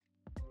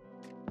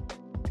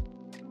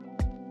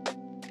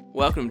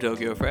Welcome to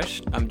Tokyo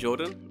Fresh. I'm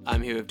Jordan.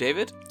 I'm here with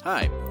David.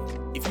 Hi.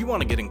 If you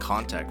want to get in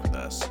contact with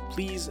us,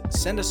 please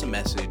send us a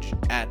message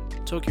at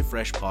Tokyo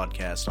Fresh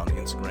Podcast on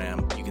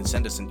Instagram. You can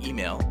send us an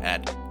email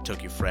at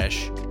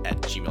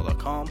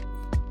tokyofresh@gmail.com.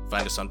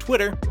 Find us on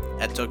Twitter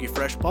at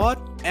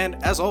TokyoFreshPod. And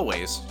as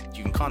always,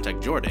 you can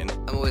contact Jordan.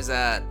 I'm always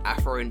at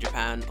Afro in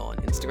Japan on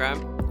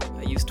Instagram.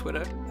 I use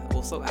Twitter,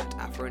 also at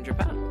Afro in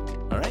Japan.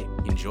 All right,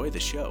 enjoy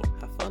the show.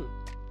 Have fun.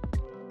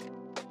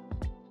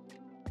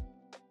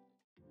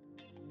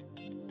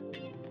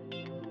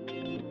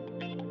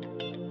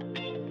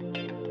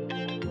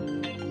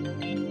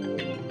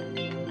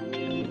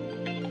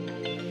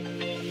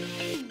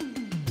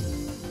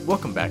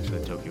 Welcome back to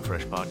the Tokyo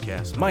Fresh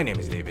Podcast. My name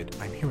is David.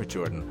 I'm here with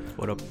Jordan.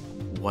 What up?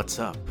 What's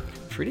up?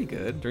 Pretty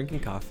good. Drinking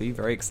coffee.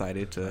 Very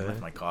excited I to...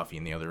 left my coffee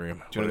in the other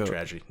room. Do you What a wanna go-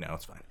 tragedy. No,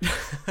 it's fine.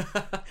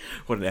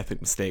 What an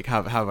epic mistake.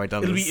 How have I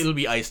done It'll this?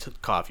 be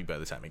iced coffee by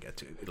the time I get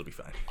to it. It'll be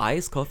fine.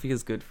 Iced coffee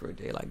is good for a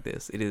day like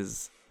this. It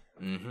is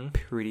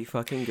pretty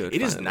fucking good.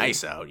 It is finally.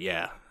 nice out,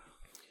 yeah.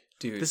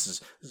 Dude.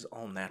 This is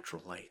all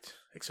natural light,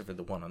 except for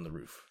the one on the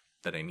roof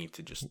that I need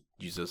to just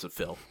use as a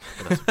fill.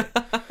 But that's okay.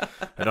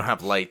 I don't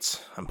have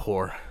lights. I'm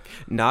poor.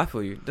 Nah, I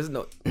feel you. There's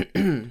no...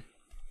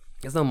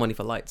 There's no money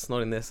for lights.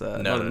 Not in this. No.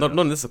 Not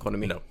in this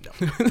economy. No.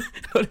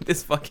 Not in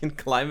this fucking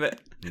climate.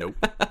 Nope.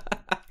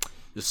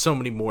 There's so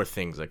many more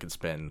things I could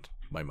spend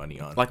my money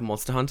on. Like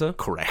Monster Hunter.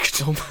 Correct.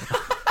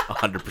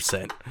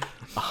 100%.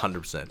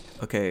 100%.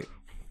 Okay,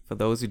 for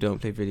those who don't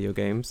play video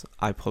games,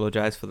 I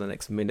apologize for the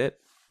next minute,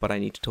 but I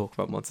need to talk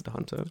about Monster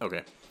Hunter.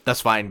 Okay.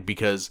 That's fine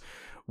because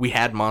we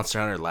had Monster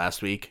Hunter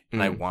last week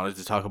and I wanted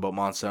to talk about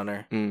Monster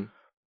Hunter,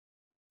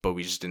 but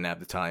we just didn't have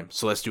the time.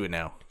 So let's do it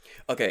now.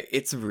 Okay,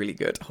 it's really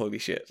good. Holy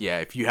shit. Yeah,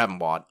 if you haven't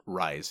bought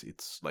Rise,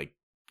 it's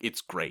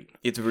great.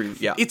 It's really,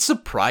 yeah. It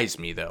surprised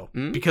me though,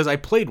 because I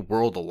played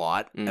World a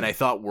lot, and I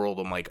thought World,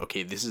 I'm like,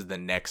 okay, this is the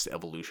next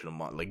evolution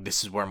of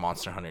this is where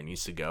Monster Hunter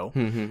needs to go.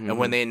 And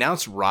when they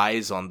announced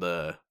Rise on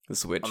the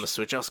Switch. I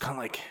was kind of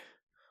like,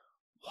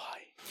 why?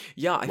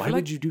 Yeah, I Why feel would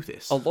like you do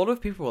this? a lot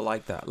of people were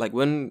like that. Like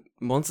when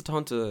Monster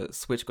Hunter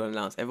Switch got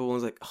announced, everyone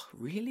was like, oh,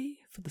 really?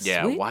 For the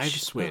Yeah, Switch? why the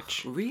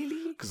Switch? Ugh,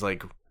 really? Because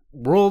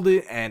World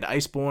and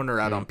Iceborne are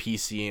out on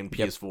PC and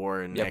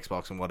PS4 and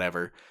Xbox and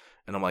whatever,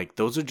 and I'm like,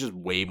 those are just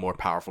way more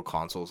powerful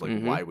consoles.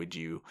 Like, why would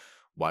you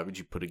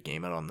put a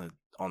game out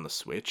on the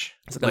Switch?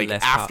 It's like a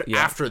less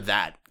after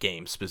that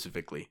game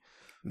specifically.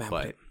 Man,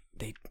 but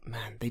they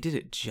did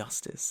it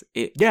justice.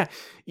 It's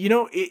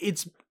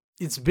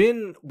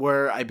been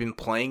where I've been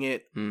playing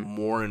it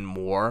more and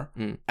more,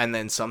 and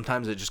then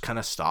sometimes I just kind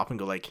of stop and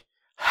go like,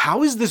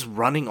 how is this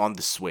running on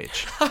the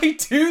Switch? I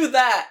do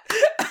that.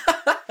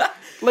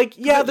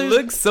 It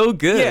looks so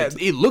good. Yeah,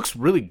 it looks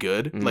really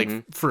good,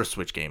 for a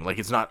Switch game.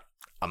 It's not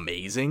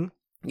amazing.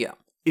 Yeah.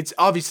 It's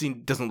obviously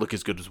doesn't look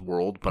as good as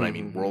World, but I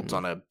mean, World's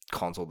on a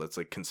console that's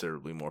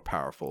considerably more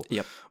powerful.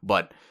 Yep.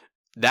 But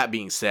that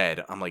being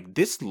said, I'm like,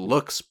 this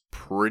looks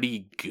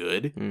pretty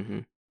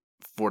good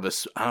for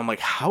this. And I'm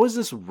like, how is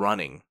this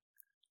running?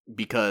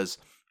 Because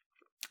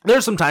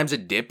there's sometimes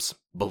it dips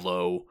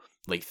below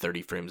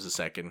 30 frames a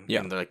second,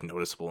 and they're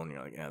noticeable, and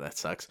you're like, yeah, that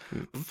sucks.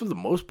 But for the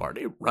most part,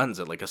 it runs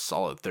at a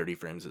solid 30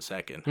 frames a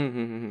second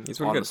It's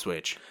really on good. the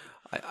Switch.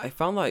 I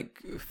found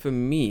for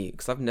me,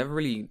 because I've never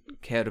really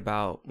cared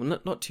about, well,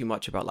 not too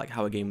much about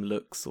how a game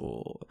looks,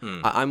 or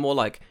I'm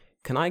more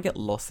can I get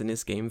lost in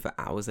this game for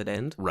hours at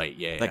end? Right,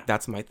 yeah.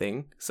 That's my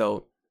thing.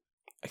 So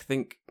I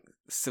think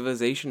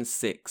Civilization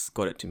 6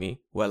 got it to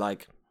me, where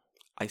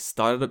I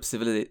started up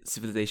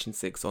Civilization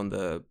 6 on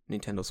the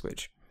Nintendo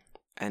Switch,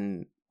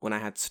 and when I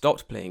had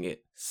stopped playing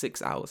it,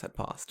 6 hours had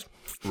passed.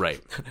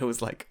 Right. And I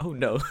was like, oh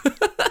no,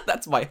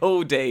 that's my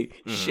whole day.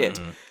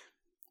 Shit.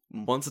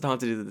 Monster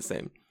Hunter did the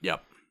same.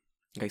 Yep.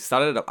 I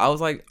started it up. I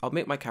was like, I'll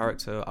make my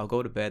character. I'll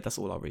go to bed. That's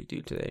all I'll really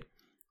do today.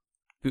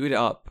 Booted it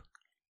up.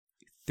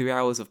 3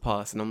 hours have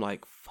passed, and I'm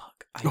like,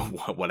 fuck.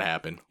 What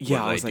happened? Yeah,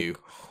 what did I I was do?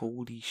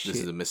 Holy shit.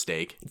 This is a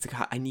mistake. It's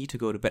I need to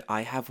go to bed.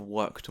 I have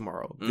work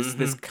tomorrow.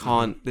 This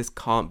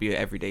can't be an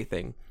everyday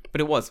thing.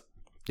 But it was.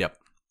 Yep.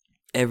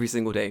 Every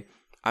single day.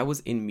 I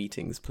was in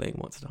meetings playing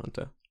Monster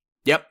Hunter.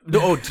 Yep.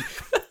 No.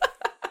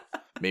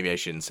 Maybe I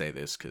shouldn't say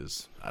this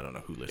because I don't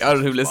know who listens. I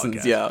don't know who to this listens.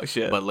 podcast. Yeah,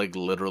 shit. But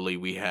literally,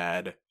 we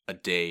had a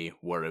day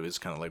where it was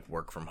kind of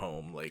work from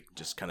home,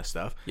 just kind of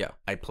stuff. Yeah.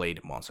 I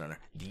played Monster Hunter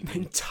the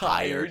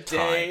entire entire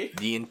day? time.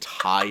 The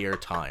entire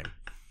time.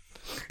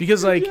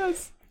 Because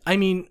Yes. I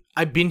mean,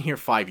 I've been here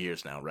 5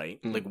 years now, right?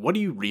 What are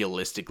you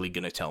realistically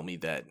gonna tell me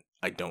that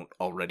I don't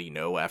already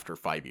know after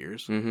 5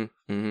 years?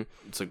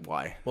 It's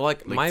why? Well,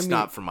 It's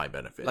not for my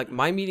benefit.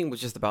 my meeting was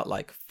just about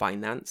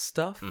finance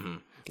stuff.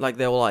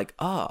 They were like,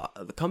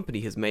 the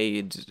company has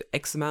made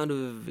X amount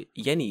of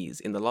yennies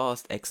in the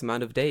last X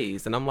amount of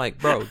days, and I'm like,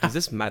 bro, does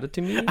this matter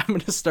to me? I'm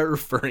gonna start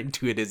referring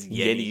to it as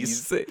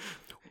yennies.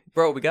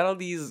 Bro, we got all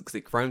these because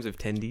it rhymes with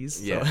tendies.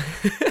 So Yeah.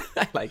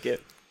 I like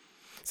it.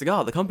 It's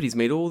the company's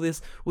made all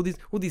this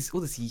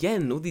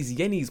yen, all these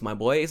yennies, my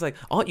boy. It's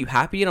aren't you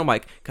happy? And I'm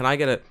like, can I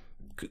get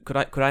could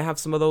I have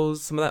some of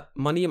that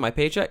money in my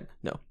paycheck?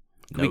 No.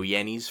 No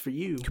yennies for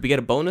you. Could we get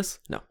a bonus?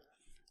 No.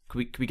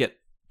 Can we get?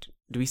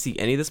 Do we see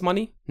any of this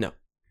money? No.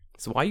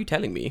 So why are you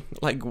telling me?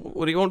 Like,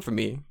 what do you want from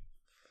me?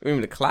 I'm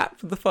gonna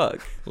clap? What the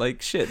fuck?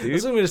 Like, shit, dude.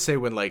 That's what I'm gonna say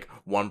when like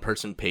one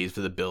person pays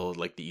for the bill,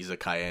 like the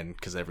izakaya,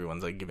 because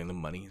everyone's like giving them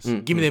monies.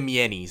 Give me them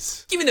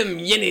yennies. Give me them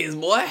yennies,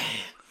 boy.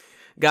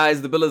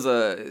 Guys, the bill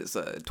is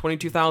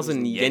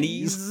 22,000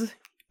 yennies.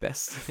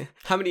 Best.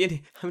 How many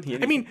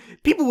yennies? I mean,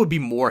 people would be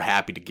more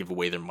happy to give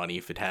away their money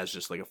if it has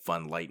just like a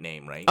fun, light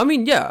name, right? I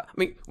mean, yeah. I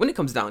mean, when it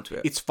comes down to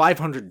it, It's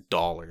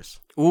 $500.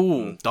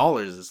 ooh,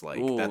 Dollars is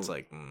like that's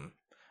like.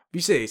 If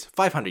you say it's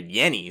 500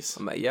 yennies.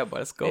 I'm like, yeah, but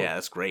let's go. Yeah,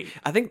 that's great.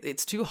 I think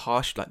it's too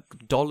harsh. Like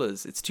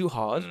dollars, it's too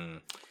hard.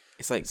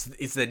 It's like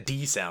It's the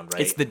D sound,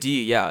 right? it's the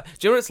D. Yeah.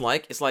 Do you know what it's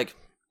like? It's like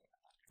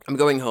I'm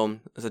going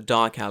home. There's a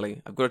dark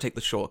alley. I've got to take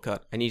the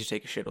shortcut. I need to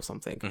take a shit or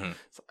something.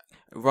 So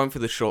I run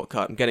through the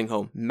shortcut. I'm getting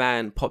home.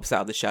 Man pops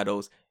out of the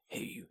shadows.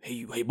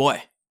 Hey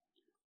boy,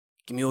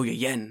 give me all your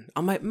yen.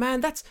 I'm like, man,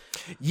 that's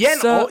yen.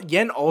 Sir-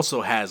 Yen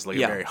also has like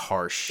Yeah. a very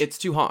harsh. it's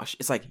too harsh.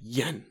 It's like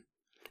yen.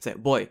 It's like,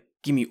 boy,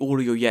 give me all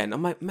of your yen.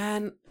 I'm like,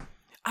 man,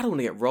 I don't want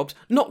to get robbed.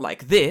 Not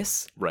like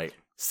this. right.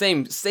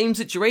 Same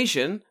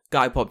situation.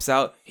 Guy pops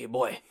out. Hey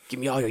boy, give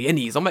me all your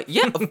yennies. I'm like,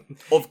 yeah,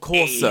 of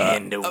course, sir.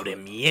 Hand over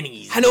them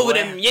yennies. Hand over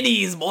them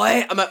yennies,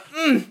 boy. I'm like,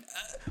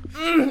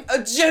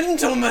 a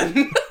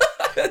gentleman.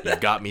 You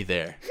got me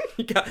there.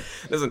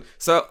 Listen,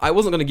 so I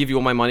wasn't going to give you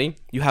all my money.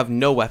 You have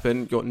no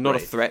weapon. You're not a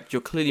Right. threat.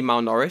 You're clearly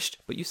malnourished.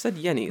 But you said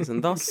yennies,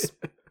 and thus,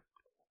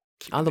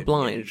 I'm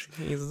obliged.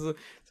 This is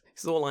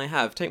all I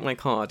have. Take my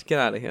card. Get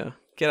out of here.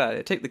 Get out of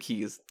here. Take the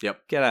keys.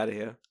 Yep. Get out of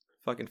here.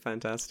 Fucking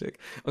fantastic.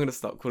 I'm going to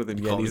start calling them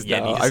Call them yennies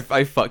now. yennies.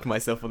 I fucked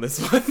myself on this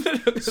one.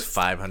 It's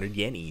 500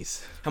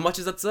 yennies. How much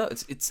is that, sir?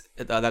 It's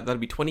that'll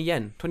be 20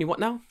 yen. 20 what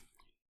now?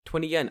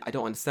 20 yen. I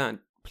don't understand.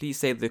 Please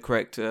say the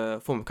correct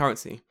form of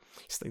currency.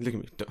 Just like, look at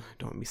me. Don't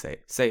let me say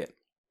it. Say it.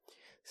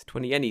 It's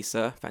 20 yennies,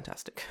 sir.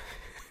 Fantastic.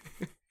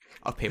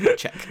 I'll pay by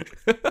check.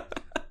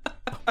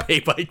 Pay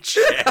by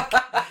check.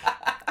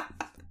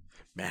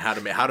 Man,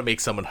 how to make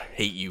someone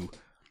hate you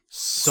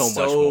so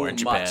much more in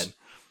Japan. much.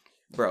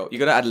 Bro, you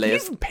gotta add Do you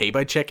layers. even pay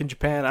by check in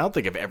Japan? I don't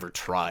think I've ever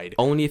tried.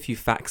 Only if you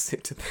fax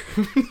it to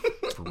them.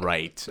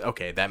 Right.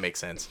 Okay, that makes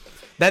sense.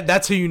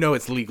 That's how you know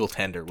it's legal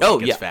tender when Oh,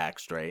 it gets yeah.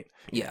 faxed, right?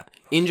 Yeah.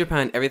 In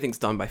Japan, everything's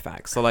done by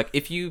fax. So like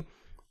if you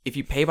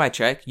pay by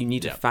check, you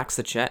need to Yeah. fax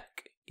the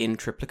check in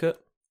triplicate.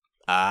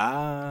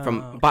 Ah.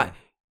 But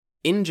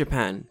in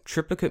Japan,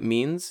 triplicate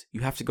means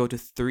you have to go to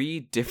 3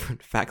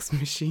 different fax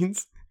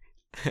machines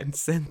and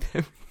send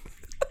them.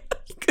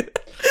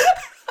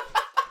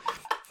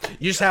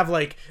 You just have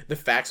like the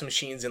fax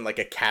machines in like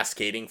a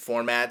cascading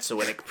format, so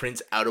when it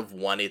prints out of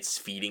one, it's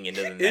feeding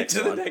into the next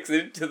one.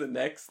 into the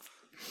next.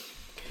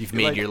 You've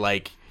made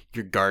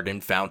your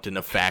garden fountain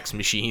of fax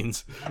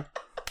machines.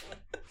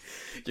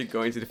 You're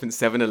going to different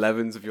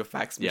 7-Elevens with your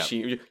fax Yep.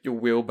 machine, your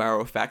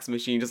wheelbarrow fax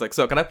machine. Just like,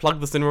 so can I plug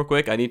this in real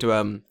quick? I need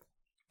to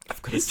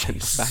I've got to send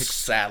the fax.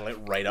 Saddle it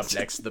right up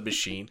next to the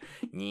machine.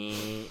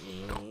 And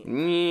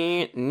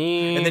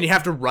And then you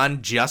have to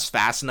run just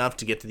fast enough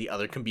to get to the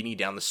other conveni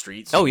down the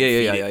street. Oh, you yeah,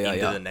 can yeah, feed it yeah,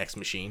 into yeah. the next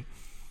machine.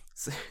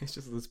 it's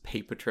just those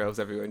paper trails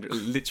everywhere,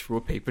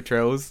 literal paper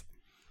trails.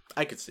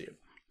 I could see it.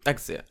 I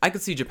could see it. I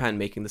could see Japan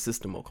making the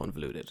system more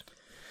convoluted.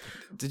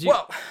 Did you?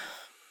 Well,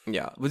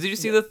 Yeah. Did you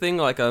see the thing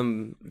like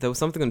there was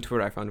something on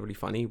Twitter I found really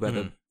funny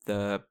where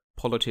the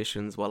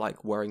politicians were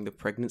like wearing the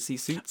pregnancy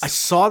suits. I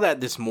saw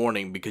that this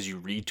morning because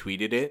you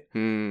retweeted it.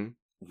 Hmm.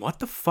 What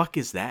the fuck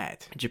is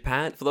that?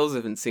 Japan, for those who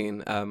haven't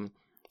seen,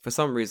 for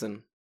some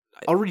reason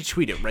I'll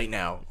retweet it right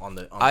now on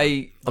the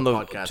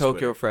podcast Tokyo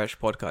Twitter. Fresh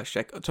podcast.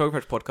 Check Tokyo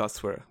Fresh podcast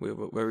Twitter.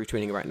 We're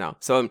retweeting it right now.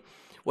 So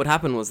what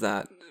happened was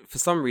that for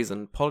some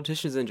reason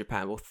politicians in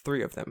Japan, well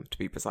 3 of them to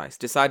be precise,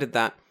 decided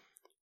that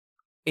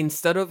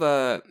instead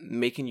of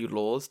making new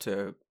laws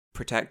to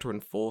protect or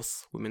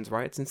enforce women's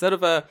rights, instead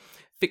of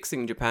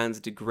fixing Japan's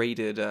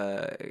degraded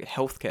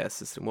healthcare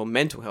system, well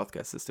mental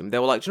healthcare system, they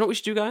were like, do you know what we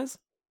should do, guys?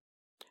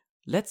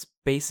 Let's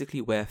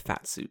basically wear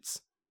fat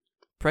suits.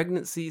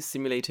 Pregnancy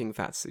simulating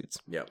fat suits.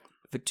 Yep.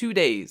 For 2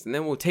 days, and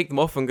then we'll take them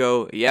off and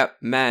go, yep,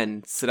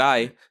 man,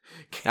 Sadai,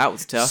 that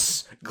was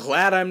tough.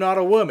 Glad I'm not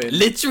a woman.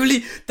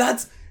 Literally,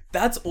 that's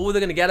all they're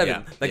gonna get out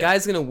of it. The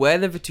guy's gonna wear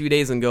them for 2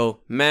 days and go,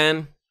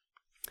 man,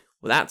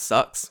 well that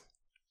sucks.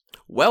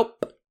 Well,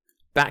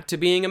 back to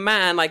being a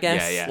man, I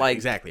guess. Yeah, like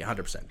exactly,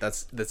 100%.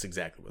 That's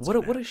exactly what's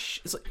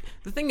it's like,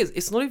 the thing is,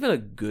 it's not even a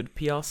good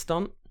PR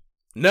stunt.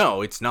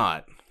 No, it's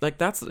not. Like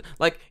that's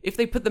like if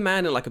they put the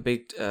man in like a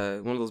big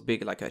one of those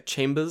big like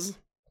chambers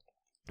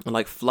and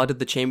like flooded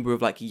the chamber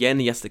with like yen,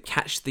 he has to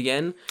catch the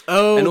yen.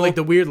 Oh, and like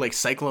the weird like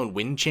cyclone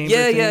wind chamber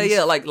yeah,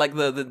 things? like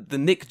the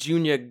Nick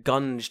Jr.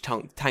 gun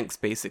tanks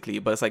basically,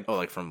 but it's like Oh,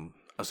 like from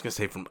I was gonna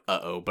say from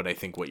but I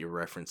think what you're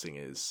referencing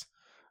is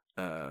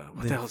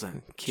what the hell is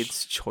that?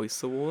 Kids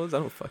Choice Awards. I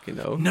don't fucking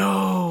know.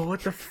 No, what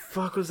the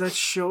fuck was that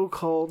show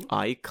called?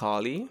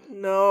 iCarly,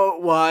 No,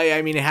 why?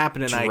 I mean, it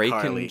happened in Drake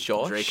iCarly. and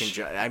Josh? Drake and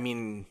Josh. I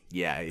mean,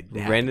 yeah, it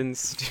happened. Ren and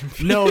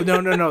Stimpy.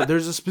 No.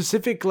 There's a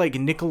specific like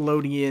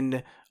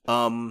Nickelodeon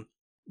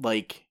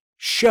like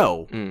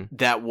show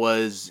that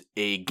was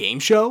a game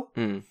show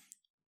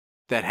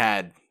that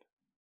had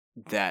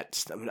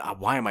that.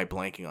 Why am I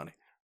blanking on it?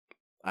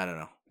 I don't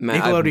know.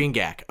 Man, Nickelodeon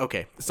Gak.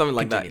 Okay. Something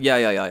like that.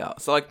 Yeah.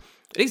 So like,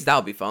 at least that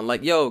would be fun.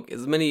 Like, yo,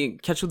 as many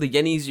catch all the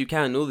yennies you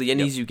can. All the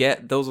yennies you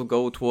get, those will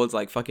go towards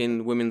like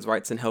fucking women's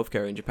rights and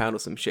healthcare in Japan or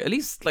some shit. At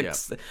least like,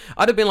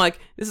 I'd have been like,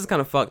 this is kind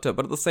of fucked up,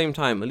 but at the same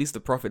time, at least the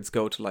profits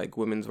go to like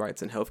women's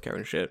rights and healthcare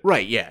and shit.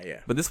 Right.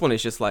 Yeah. But this one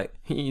is just like,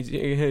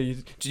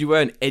 did you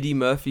wear an Eddie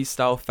Murphy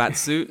style fat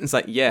suit? It's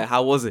like, yeah,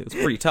 how was it? It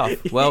was pretty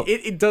tough. Well,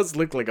 it does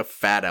look like a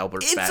Fat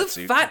Albert fat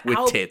suit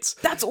with tits.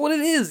 That's what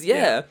it is.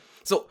 Yeah.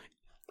 So.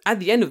 At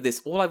the end of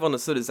this, all I've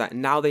understood is that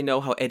now they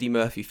know how Eddie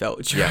Murphy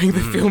felt during the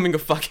filming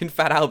of fucking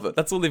Fat Albert.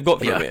 That's all they've got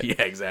from it.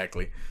 Yeah,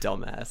 exactly.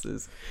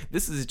 Dumbasses.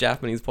 This is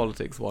Japanese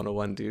politics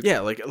 101, dude.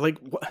 Yeah, like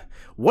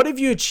what have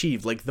you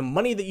achieved? Like, the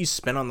money that you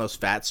spent on those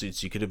fat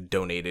suits, you could have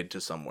donated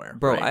to somewhere.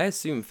 Bro, right? I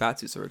assume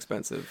fat suits are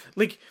expensive.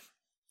 Like,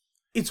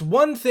 it's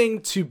one thing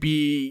to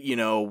be,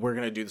 we're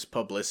going to do this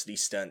publicity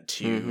stunt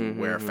to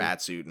wear a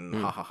fat suit and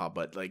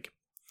but, like,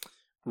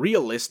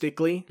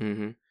 realistically,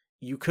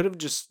 you could have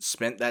just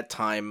spent that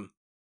time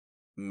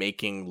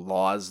making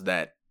laws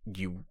that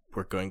you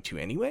were going to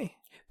anyway.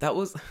 That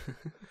was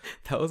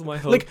my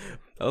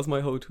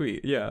whole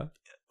tweet. Yeah.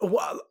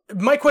 Well,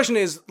 my question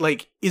is,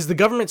 like, is the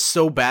government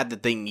so bad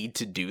that they need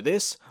to do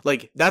this?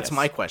 Like, that's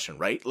my question,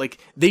 right? Like,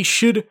 they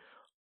should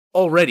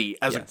already,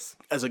 as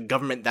a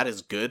government that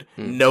is good,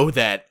 know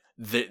that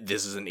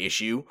this is an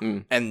issue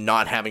and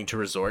not having to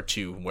resort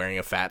to wearing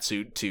a fat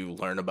suit to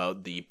learn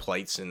about the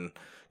plights and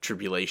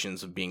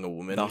tribulations of being a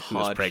woman who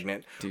is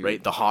pregnant,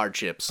 right? The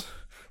hardships.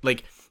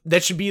 Like,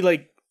 that should be,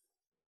 like,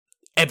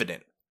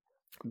 evident.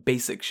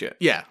 Basic shit.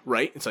 Yeah,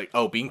 right? It's like,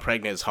 oh, being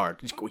pregnant is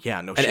hard. Yeah,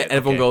 no shit. And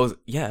everyone goes,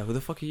 yeah, who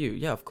the fuck are you?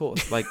 Yeah, of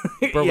course. Like,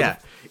 bro, yeah.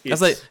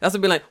 That's like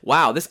being like,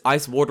 wow, this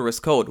ice water is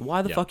cold.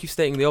 Why the fuck you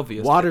stating the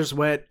obvious? Water's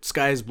wet,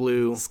 sky's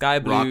blue. Sky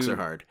blue. Rocks are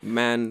hard.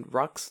 Man,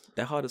 rocks,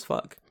 they're hard as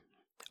fuck.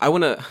 I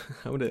wanna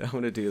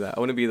do that. I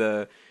wanna be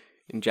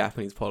in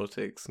Japanese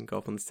politics and go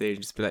up on the stage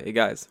and just be like, hey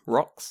guys,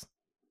 rocks,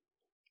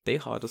 they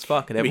hard as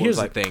fuck. And everyone's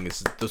here's the thing: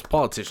 is those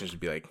politicians would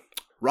be like,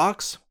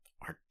 rocks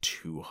are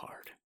too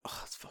hard. Oh,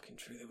 that's fucking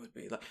true. They would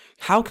be like,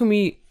 how can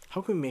we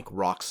make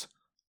rocks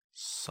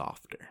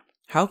softer?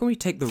 How can we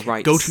take the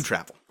rights? Go to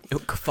travel.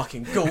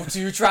 Fucking go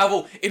to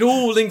travel. It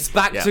all links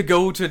back to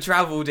go to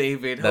travel,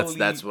 David.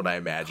 That's what I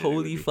imagine.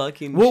 Holy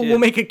fucking shit. We'll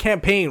make a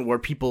campaign where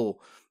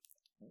people,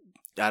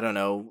 I don't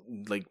know,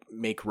 like,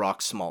 make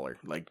rocks smaller.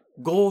 Like,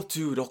 go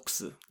to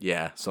rocks.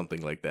 Yeah,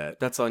 something like that.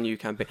 That's our new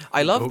campaign.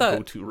 I love that.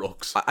 Go to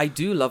rocks. I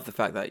do love the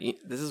fact that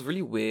this is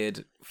really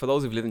weird. For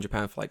those who've lived in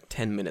Japan for like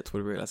 10 minutes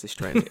would realize this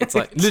trend. It's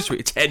like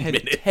literally 10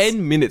 minutes.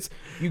 10 minutes.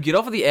 You get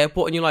off at the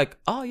airport and you're like,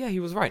 oh yeah, he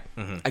was right.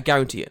 I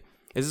guarantee it.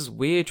 There's this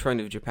weird trend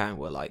of Japan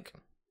where like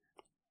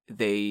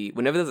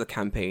whenever there's a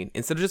campaign,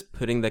 instead of just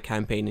putting the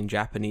campaign in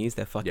Japanese,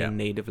 their fucking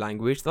native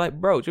language, they're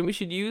like, bro, do you know what we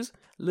should use?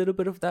 A little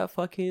bit of that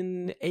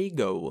fucking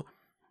ego.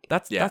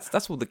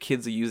 That's what the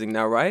kids are using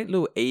now, right?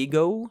 Little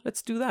ego.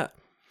 Let's do that.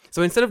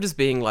 So instead of just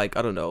being like,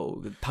 I don't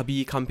know,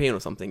 tabi campaign or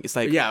something, it's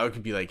like, yeah, it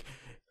could be like,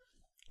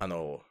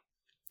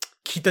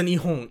 Kita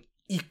Nihon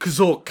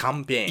Ikuzo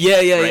campaign.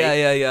 Yeah.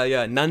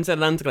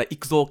 Nanza like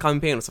Ikuzo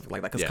campaign or something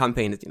like that. Because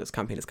campaign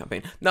is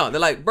campaign. No,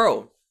 they're like,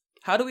 bro,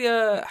 how do we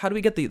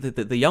get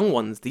the young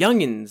ones, the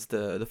youngins,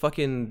 the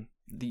fucking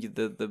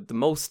the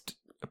most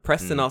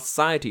oppressed in our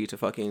society to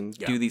fucking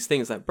do these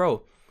things? Like,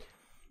 bro,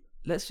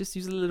 let's just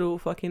use a little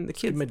fucking the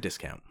kids. Give them a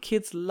discount.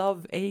 Kids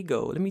love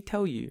ego. Let me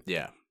tell you.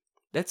 Yeah.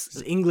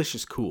 English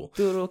is cool.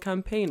 Do a little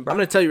campaign, bro. I'm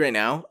gonna tell you right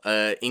now.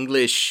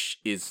 English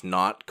is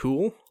not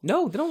cool.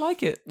 No, they don't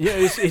like it. Yeah,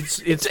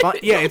 it's fun.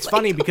 Yeah, it's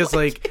funny because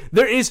like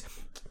there is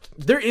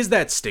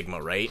that stigma,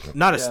 right?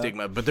 Not a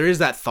stigma, but there is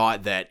that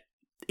thought that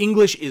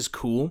English is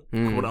cool,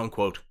 quote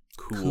unquote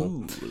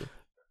cool.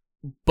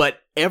 But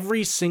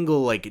every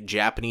single like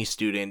Japanese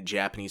student,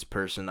 Japanese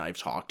person I've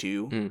talked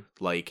to,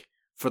 like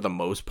for the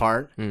most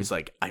part, is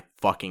like, I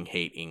fucking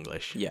hate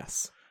English.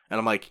 Yes. And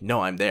I'm like,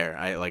 no, I'm there.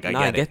 I get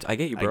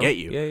you, bro. I get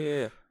you.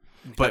 Yeah.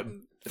 But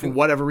for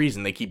whatever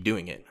reason, they keep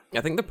doing it. I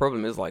think the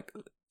problem is like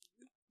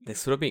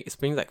it's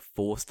being like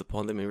forced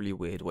upon them in really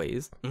weird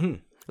ways.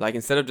 Mm-hmm. Like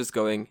instead of just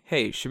going,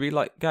 hey, should we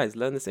like guys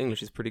learn this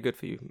English? It's pretty good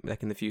for you,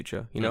 like in the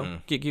future. You know,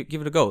 give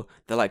it a go.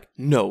 They're like,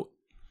 no.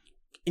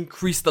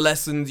 Increase the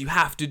lessons. You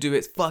have to do it.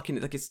 It's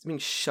fucking like it's being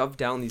shoved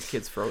down these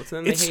kids' throats.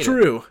 And it's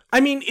true. I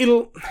mean,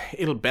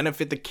 it'll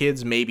benefit the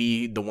kids,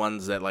 maybe the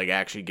ones that like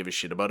actually give a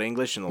shit about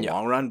English in the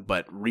long run.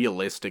 But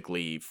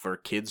realistically, for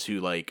kids who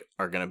like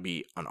are gonna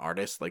be an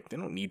artist, like they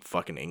don't need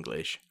fucking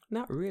English.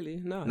 Not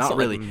really. No, not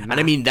really. And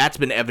I mean, that's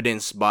been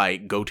evidenced by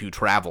Go To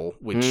Travel,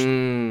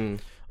 which.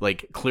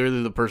 Like,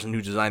 clearly the person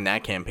who designed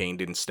that campaign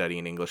didn't study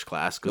an English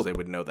class because they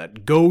would know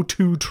that. Go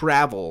to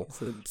travel.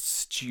 It's a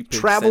stupid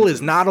travel sentence.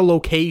 Is not a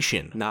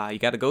location. Nah, you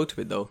gotta go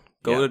to it, though.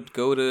 Go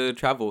to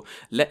travel.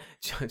 Do you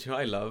know what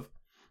I love?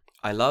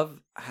 I love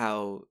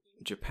how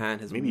Japan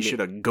has Maybe you should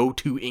have go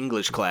to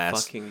English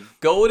class. fucking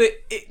go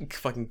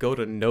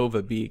to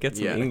Nova B. Get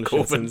some English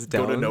lessons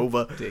down. Go to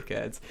Nova.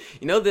 Dickheads.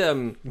 You know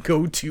the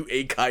Go to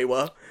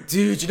Eikaiwa.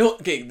 dude. You know,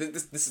 okay.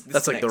 This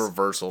That's like the connects.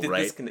 reversal,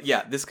 right?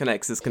 This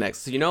connects. This connects.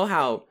 So you know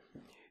how,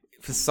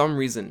 for some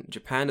reason,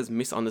 Japan has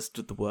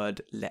misunderstood the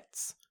word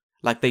 "let's."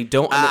 Like they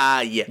don't.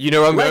 Yeah. You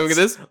know where I'm going with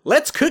this?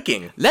 Let's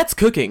cooking. Let's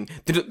cooking.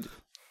 Do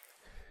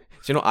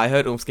you know? I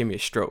heard it almost gave me a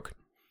stroke.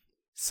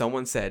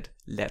 Someone said,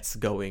 "Let's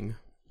going."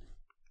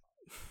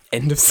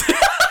 End of.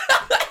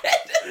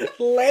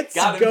 Let's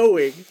Got him.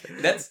 going.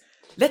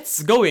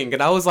 Let's going,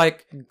 and I was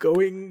like,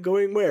 Going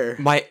where?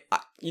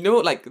 you know,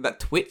 like that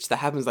twitch that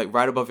happens like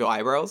right above your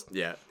eyebrows.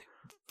 Yeah.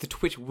 The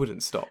twitch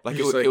wouldn't stop. Like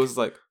Just it was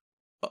like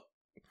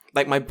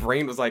my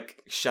brain was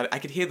like shut. I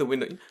could hear the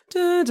window.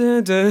 Dun,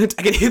 dun, dun.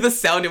 I could hear the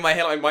sound in my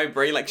head, like my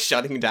brain like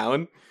shutting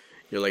down.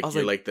 You're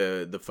like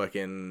the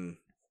fucking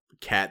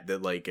cat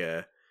that like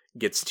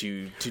gets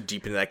too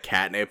deep into that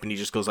catnip, and he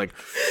just goes like,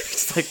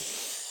 Just like,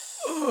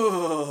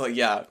 oh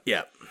yeah,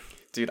 yeah.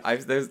 dude.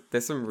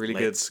 There's some really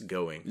Let's good.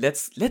 going.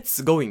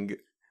 Let's going.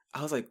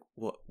 I was like,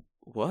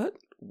 what?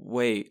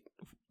 Wait.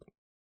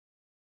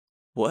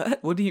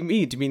 What? What do you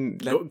mean? Do you mean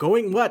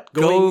Going what?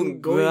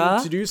 Going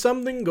to do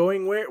something?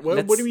 Going where? What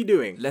are we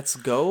doing? let's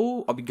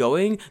go? Are we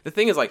going? The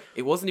thing is, like,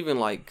 it wasn't even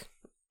like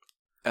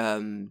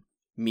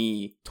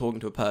me talking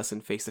to a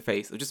person face to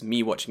face. It was just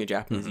me watching a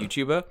Japanese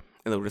YouTuber,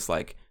 and they were just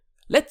like,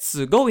 let's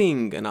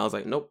going, and I was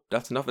like, nope,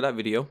 that's enough of that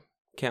video.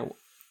 Can't.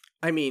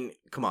 I mean,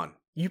 come on.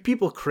 You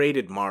people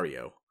created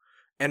Mario.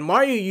 And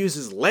Mario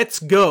uses let's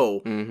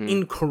go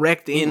in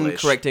correct English.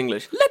 Incorrect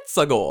English. Let's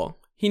go.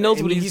 He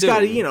knows what he's doing.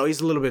 got, he's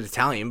a little bit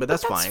Italian, but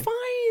that's fine. That's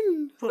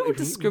fine. Don't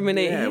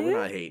discriminate Yeah, here. we're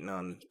not hating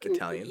on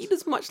Italians. Eat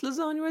as much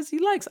lasagna as he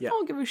likes. Yeah. I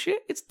don't give a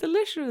shit. It's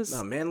delicious.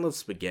 No, man loves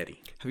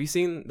spaghetti. Have you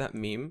seen that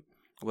meme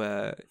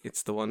where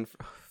it's the one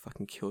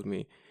fucking killed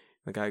me?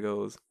 The guy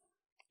goes,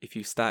 if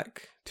you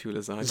stack 2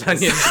 lasagnas.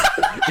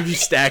 If you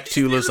stack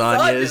 2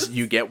 lasagnas,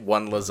 you get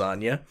 1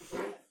 lasagna.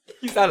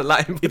 He's out of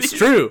line. It's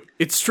true.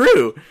 It's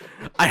true.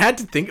 I had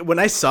to think when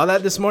I saw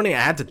that this morning. I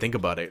had to think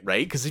about it,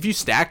 right? Because if you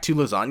stack 2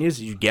 lasagnas,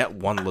 you get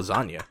 1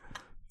 lasagna.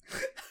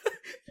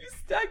 If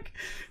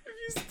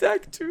you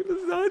stack 2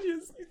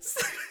 lasagnas,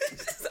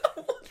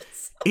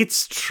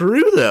 It's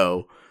true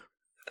though.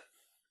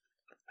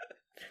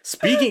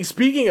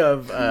 Speaking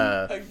of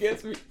that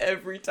gets me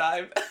every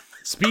time.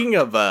 speaking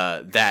of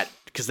that,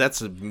 because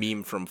that's a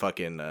meme from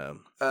fucking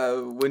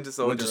Winter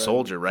Soldier. Winter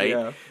Soldier, right?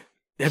 Yeah.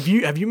 Have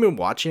you been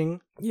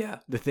watching Yeah.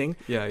 the thing?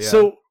 Yeah.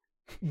 So,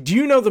 do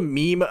you know the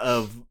meme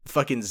of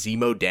fucking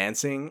Zemo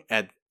dancing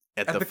at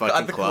the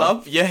fucking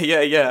club?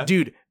 Yeah.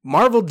 Dude,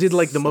 Marvel did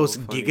like the So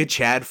most funny. Giga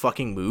Chad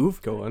fucking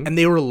move. Go on. And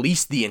they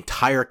released the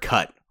entire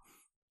cut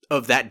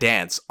of that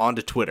dance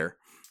onto Twitter.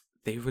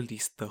 They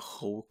released the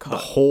whole The cut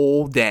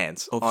whole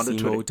dance of onto Zemo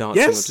Twitter. dancing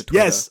Yes, onto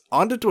Twitter. yes,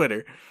 onto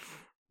Twitter.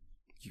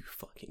 You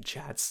fucking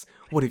chads.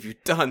 What have you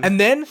done? And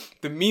then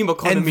the meme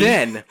economy.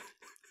 And then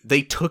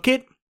they took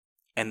it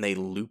and they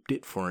looped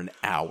it for an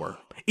hour.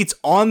 It's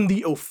on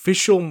the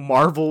official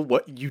Marvel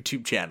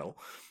YouTube channel.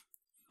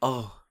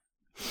 Oh,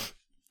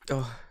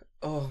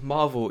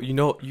 Marvel. You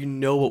know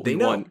what we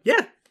want.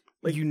 Yeah.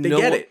 Like You they know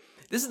get what- it.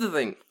 This is the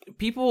thing.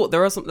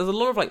 There's a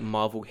lot of like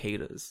Marvel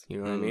haters. You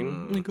know what I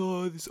mean? Like,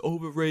 oh, it's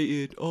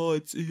overrated. Oh,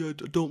 I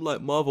don't like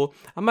Marvel.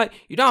 I'm like,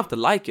 you don't have to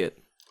like it,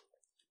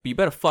 but you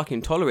better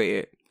fucking tolerate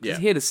it. Yeah. It's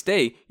here to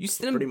stay. You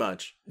see them. Pretty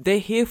much. They're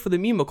here for the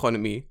meme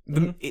economy.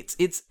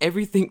 It's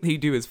everything they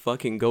do is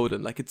fucking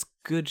golden. Like, it's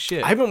good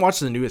shit. I haven't watched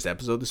the newest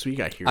episode this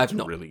week. I hear it's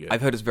not. really good. I've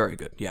heard it's very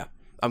good. Yeah,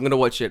 I'm gonna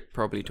watch it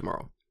probably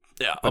tomorrow.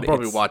 I'll but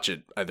probably it's- watch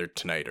it either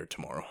tonight or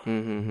tomorrow.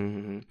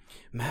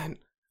 Man,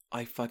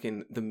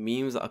 the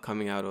memes that are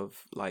coming out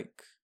of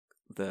like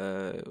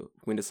the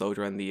Winter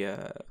Soldier and the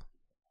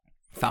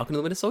Falcon and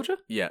the Winter Soldier.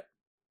 Yeah.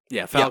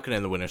 Yeah, Falcon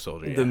and the Winter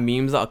Soldier. Yeah. The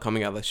memes that are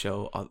coming out of the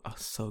show are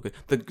so good.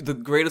 The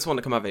greatest one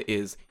to come out of it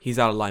is he's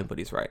out of line, but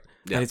he's right.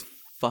 Yeah. And it's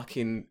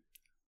fucking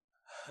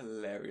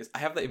hilarious. I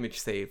have that image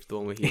saved. The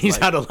one where He's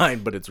like, out of line,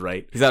 but it's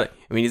right. He's out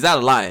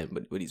of line,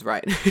 but he's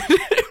right.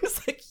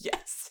 It's like,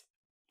 yes.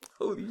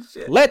 Holy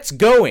shit. Let's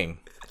going.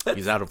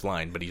 He's out of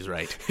line, but he's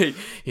right.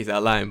 He's out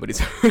of line, but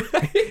he's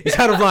right. He's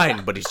out of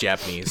line, but he's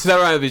Japanese. He's out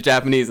of line, but he's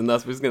Japanese, and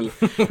thus we're just gonna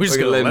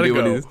let him it do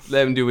go.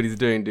 let him do what he's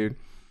doing, dude.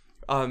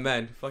 Oh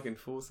man, fucking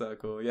full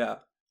circle, yeah.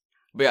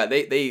 But yeah,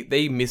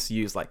 they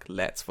misuse like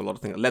let's for a lot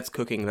of things. Let's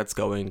cooking, let's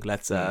going,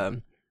 let's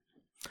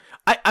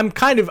I've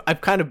kind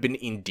of been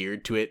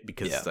endeared to it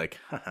because Yeah. it's like,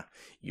 haha,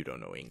 you don't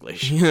know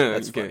English. yeah,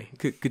 That's okay.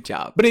 funny. Good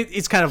job. But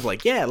it's kind of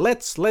like, yeah,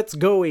 let's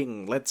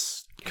going,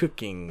 let's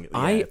cooking. Yeah,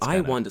 I it's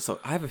kinda- wonder. So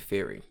I have a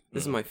theory.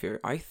 This is my theory.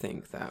 I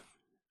think that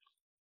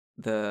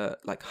the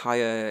like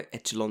higher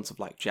echelons of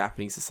like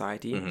Japanese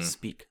society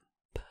speak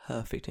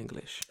perfect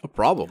English.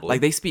 Probably.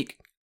 Like they speak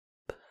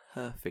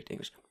perfect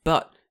English,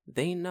 but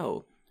they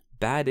know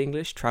bad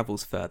English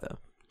travels further.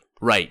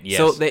 right, yes.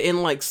 So they're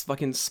in like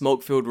fucking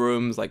smoke-filled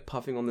rooms, like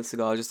puffing on the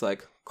cigar, just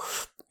like,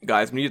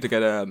 guys, we need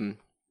to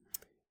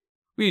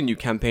we need a new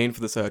campaign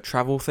for this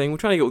travel thing. We're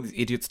trying to get all these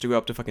idiots to go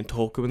up to fucking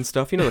Tokyo and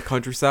stuff. You know, the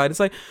countryside. It's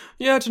like,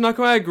 yeah,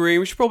 Tanaka, I agree.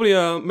 We should probably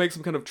make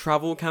some kind of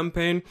travel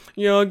campaign.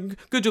 Yeah,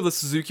 good job,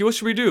 Suzuki. What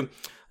should we do?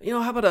 You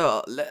know, how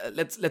about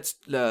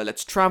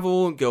let's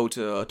travel. Go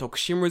to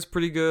Tokushima is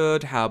pretty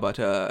good. How about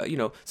you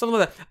know, something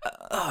like that.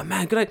 Oh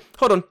man, good idea.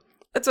 Hold on.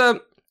 Let's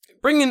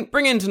bring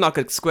in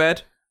Tanaka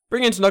Squared.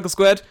 Bring in Tanaka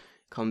Squared.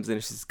 Comes in.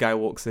 This guy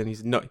walks in.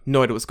 He's no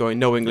idea what's going.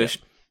 No English.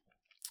 Yeah.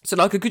 So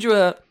Tanaka, could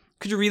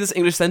you read this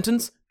English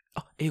sentence?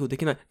 Oh, ew, they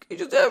can. You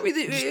just read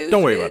it.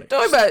 Don't worry about it. Don't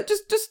worry about it.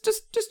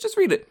 Just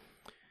read it.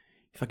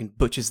 He fucking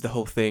butchers the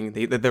whole thing.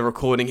 They're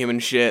recording him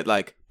and shit.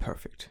 Like,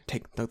 perfect.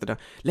 Take that down.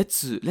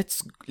 Let's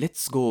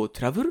go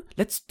travel.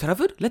 Let's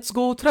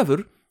go travel.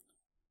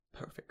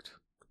 Perfect.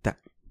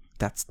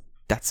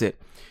 That's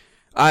it.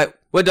 Alright,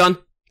 we're done.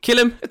 Kill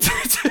him.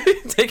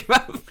 Take him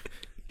out.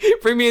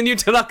 Bring me a new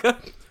Tanaka.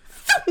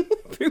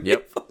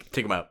 Yep.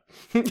 Take him out.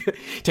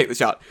 Take the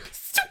shot.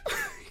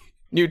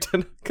 New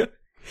Tanaka.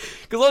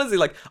 Because honestly,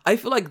 like, I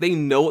feel like they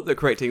know what the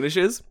correct English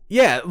is.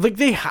 Yeah, like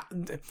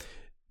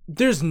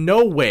there's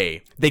no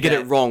way they get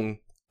it wrong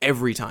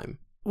every time.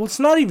 Well, it's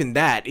not even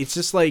that. It's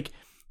just like,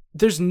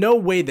 there's no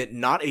way that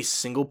not a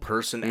single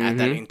person at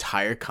that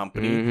entire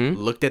company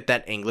looked at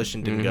that English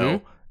and didn't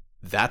go,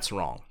 that's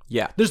wrong.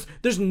 Yeah.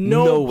 There's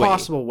no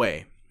possible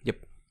way.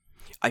 Yep.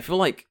 I feel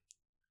like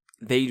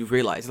they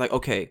realize, like,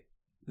 okay,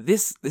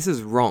 this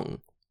is wrong.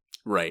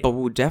 Right. But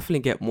we'll definitely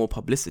get more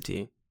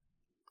publicity.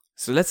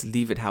 So let's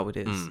leave it how it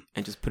is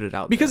and just put it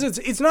out because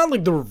there. It's not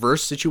like the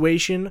reverse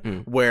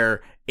situation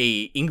where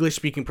a English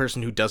speaking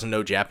person who doesn't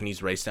know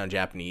Japanese writes down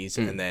Japanese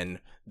and then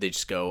they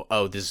just go,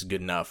 oh, this is good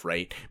enough,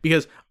 right?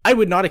 Because I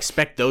would not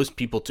expect those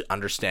people to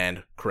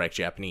understand correct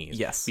Japanese.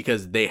 Yes.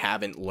 Because they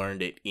haven't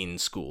learned it in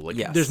school.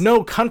 Like, there's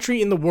no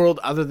country in the world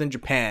other than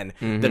Japan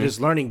that is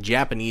learning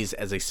Japanese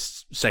as a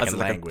second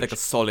language. Like a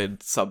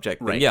solid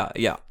subject. Right. Yeah,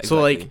 exactly. So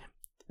like,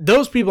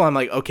 those people, I'm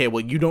like, okay,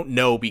 well, you don't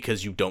know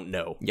because you don't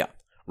know. Yeah.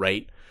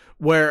 Right?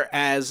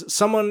 Whereas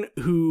someone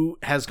who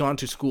has gone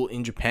to school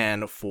in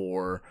Japan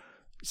for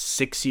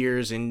 6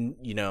 years in,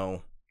 you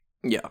know,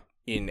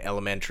 in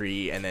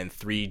elementary and then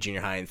 3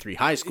 junior high and 3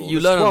 high school, you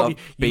learn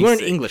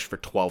English for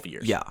 12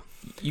 years. Yeah,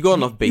 you got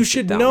enough basic. You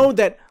should know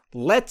that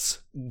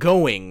 "let's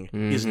going"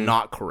 is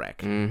not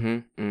correct.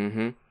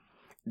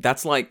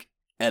 That's like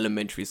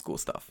elementary school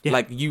stuff. Yeah.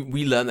 Like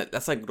we learn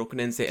that's like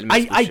Rokunensei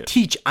elementary school I shit.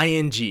 teach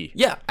ing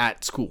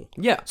at school.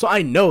 Yeah. So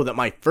I know that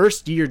my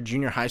first year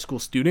junior high school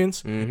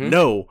students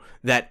know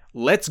that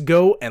 "let's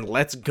go" and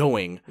 "let's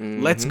going."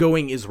 "Let's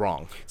going" is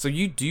wrong. So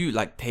you do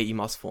like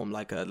teimasu form,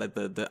 like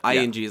the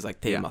ing is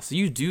like teimasu. Yeah. So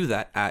you do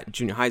that at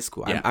junior high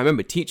school. I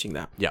remember teaching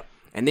that. Yeah.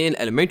 And then in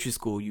elementary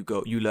school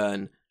you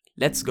learn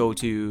 "let's go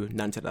to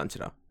nanchara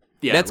nanchara."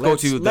 Yeah, let's go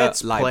to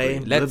the library.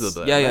 Play, let's blah,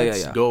 blah, blah.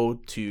 Let's go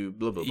to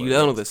blah blah blah. You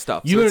learn all this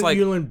stuff. You So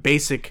you learn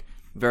basic,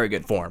 very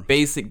good form.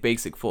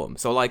 Basic form.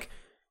 So like,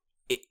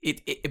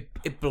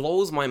 it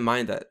blows my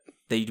mind that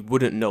they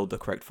wouldn't know the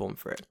correct form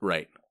for it.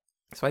 Right.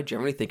 So I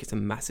generally think it's a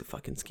massive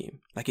fucking scheme.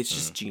 Like, it's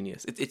just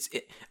genius. It's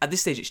at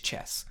this stage it's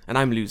chess, and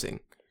I'm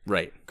losing.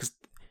 Right. Because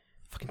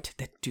fucking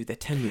they're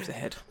 10 moves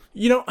ahead.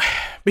 You know,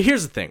 but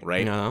here's the thing,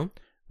 right? No.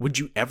 Would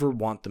you ever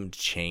want them to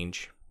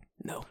change?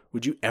 No.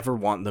 Would you ever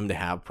want them to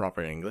have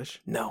proper English?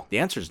 No. The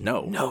answer is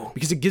no. No.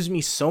 Because it gives me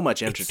so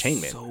much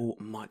entertainment. It's so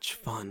much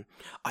fun.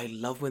 I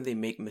love when they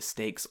make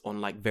mistakes on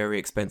like very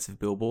expensive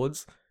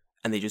billboards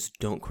and they just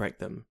don't correct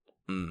them.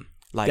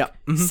 Like,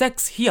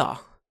 sex here.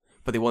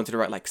 But they wanted to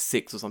write like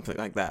 6 or something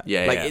like that.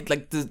 Yeah,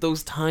 like, yeah.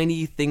 Those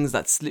tiny things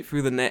that slip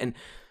through the net. And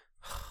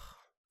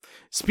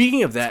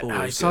speaking of that,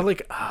 I saw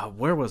like,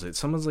 where was it?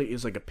 Someone's like, it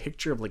was like a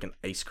picture of like an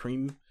ice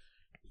cream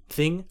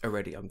thing.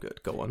 Already, I'm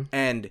good. Go on.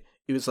 And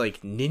it was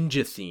like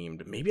ninja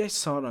themed. Maybe I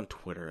saw it on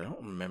Twitter. I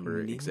don't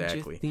remember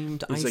exactly. Ninja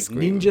themed ice cream. It was like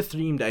cream. ninja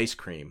themed ice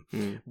cream.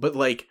 But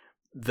like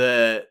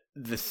the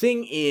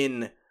thing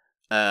in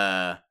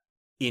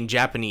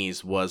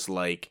Japanese was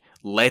like,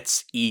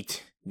 let's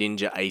eat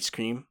ninja ice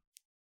cream.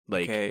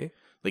 Like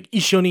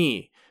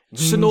ishoni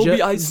Shinobi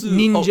ice.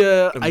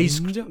 Ninja ice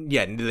cream.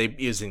 Yeah, it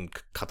is in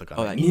katakana.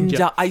 Oh,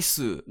 ninja ice.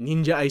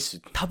 Ninja ice.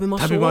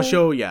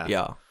 Tabemashou. Yeah.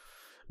 Yeah.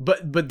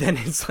 But then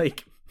it's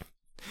like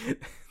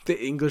the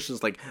English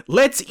is like,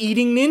 let's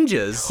eating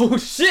ninjas. Oh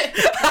shit.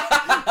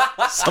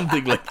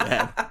 Something like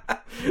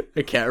that.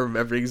 I can't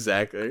remember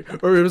exactly.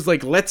 Or it was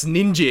like, let's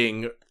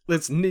ninjing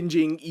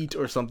eat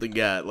or something.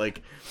 Yeah,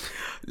 like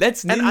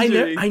let's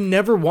ninjing. And I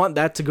never want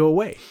that to go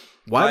away.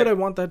 Why would I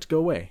want that to go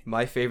away?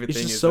 My favorite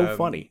thing is so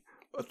funny.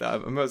 I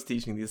was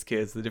teaching these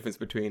kids the difference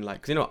between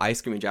like, because you know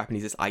ice cream in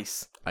Japanese is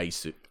ice.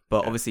 Ice.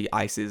 But obviously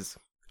ice is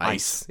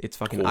ice. It's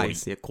fucking Kori.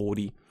 ice. Yeah,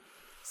 kori.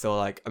 So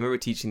like I remember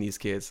teaching these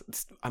kids.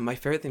 My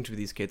favorite thing to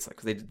these kids, like,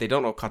 because they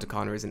don't know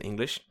katakana is in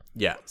English.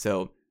 Yeah.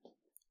 So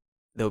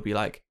they'll be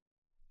like,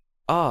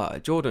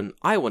 Jordan,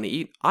 I want to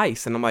eat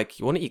ice. And I'm like,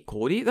 you want to eat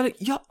kori? They're like,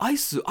 yeah,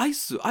 ice.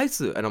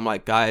 And I'm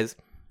like, guys,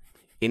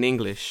 in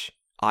English,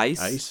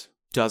 ice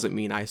doesn't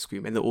mean ice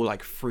cream. And they're all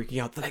like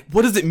freaking out. They're like,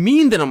 what does it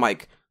mean? Then I'm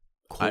like,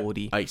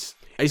 kori. Ice.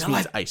 Ice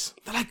means like, ice.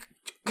 They're like,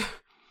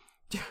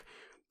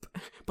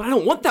 but I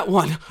don't want that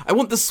one. I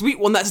want the sweet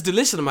one that's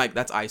delicious. I'm like,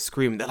 that's ice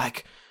cream. They're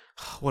like,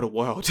 oh, what a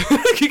world.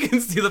 You can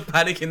see the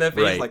panic in their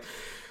face. Right. Like,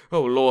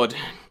 oh, Lord.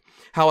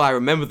 How I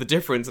remember the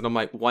difference. And I'm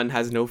like, one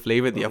has no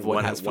flavor. The other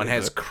one has flavor. One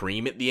has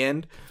cream at the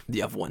end.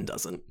 The other one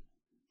doesn't.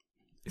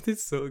 It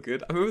is so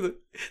good. I remember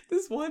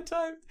this one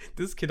time,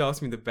 this kid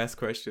asked me the best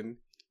question.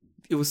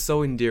 It was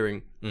so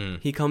endearing.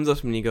 He comes up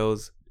to me and he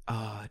goes,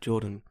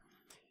 Jordan,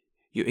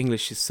 your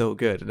English is so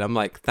good. And I'm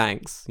like,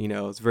 thanks. You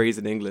know, I was raised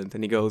in England.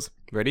 And he goes,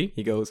 ready?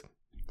 He goes,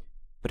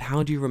 but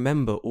how do you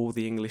remember all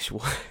the English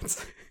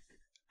words?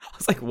 I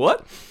was like,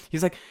 what?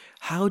 He's like,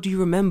 how do you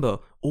remember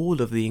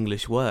all of the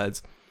English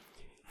words?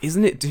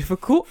 Isn't it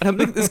difficult? And I'm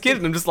looking at this kid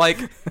and I'm just like,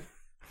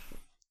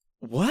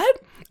 what?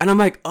 And I'm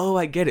like, oh,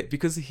 I get it.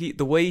 Because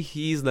the way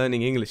he's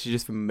learning English is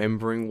just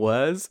remembering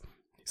words.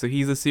 So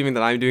he's assuming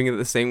that I'm doing it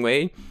the same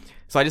way.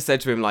 So I just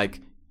said to him, like,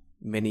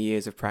 many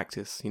years of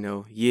practice, you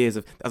know, I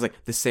was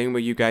like, the same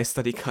way you guys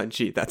study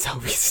kanji, that's how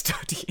we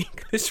study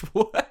English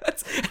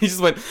words. And he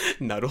just went,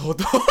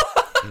 naruhodo.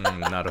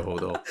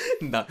 Naruhodo.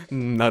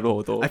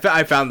 Naruhodo.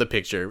 I found the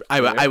picture.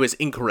 I was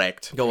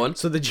incorrect. Go on.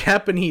 So the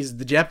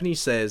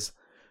Japanese says,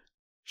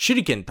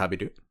 shuriken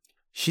taberu.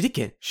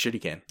 Shuriken?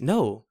 Shuriken.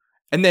 No.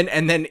 And then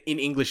in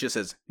English it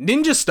says,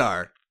 ninja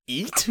star,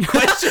 eat?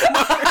 Question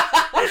mark.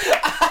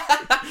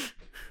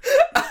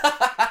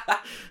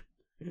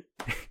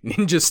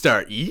 Ninja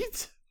star,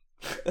 eat?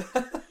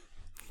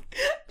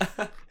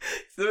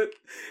 So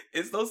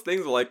it's those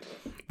things where, like,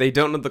 they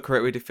don't know the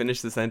correct way to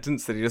finish the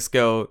sentence, so they just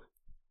go,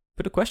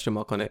 put a question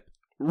mark on it.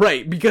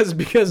 Right, because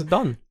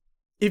Done.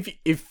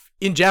 If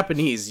in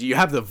Japanese you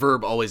have the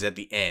verb always at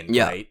the end,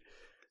 Yeah. right?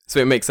 So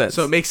it makes sense.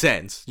 So it makes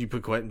sense. You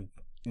put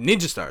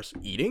ninja stars,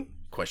 eating?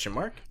 Question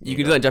mark. You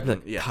can do that in Japanese,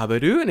 like, Yeah.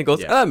 taberu, and it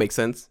goes, Yeah. that makes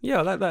sense.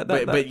 Yeah, that.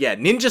 But yeah,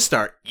 ninja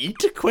star, eat?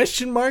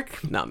 Question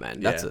mark. Nah, man,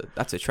 that's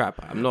a trap.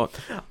 I'm not.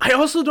 I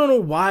also don't know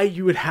why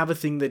you would have a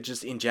thing that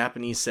just in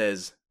Japanese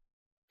says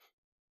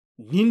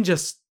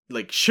ninja,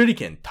 like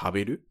shuriken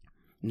taberu.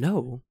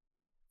 No,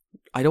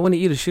 I don't want to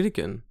eat a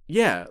shuriken.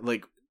 Yeah,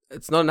 like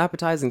It's not an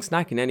appetizing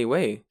snack in any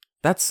way.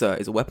 That's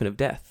is a weapon of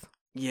death.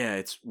 yeah,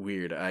 it's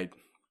weird. I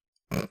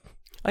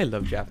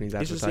love Japanese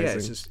It's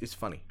advertising. just it's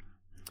funny.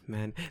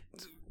 Man,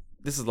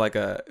 this is like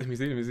a. Let me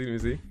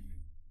see.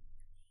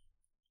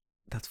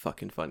 That's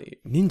fucking funny.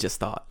 Ninja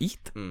star,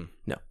 eat?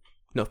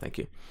 No, thank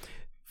you.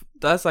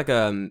 That's like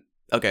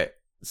okay.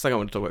 Something I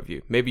want to talk about with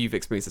you. Maybe you've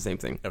experienced the same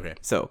thing. Okay.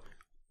 So,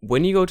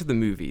 when you go to the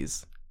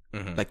movies,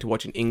 Mhm. like to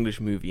watch an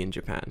English movie in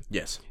Japan,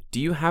 Yes. do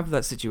you have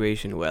that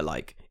situation where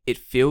like it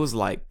feels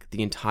like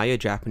the entire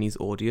Japanese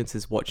audience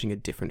is watching a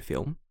different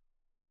film?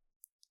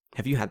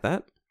 Have you had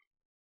that?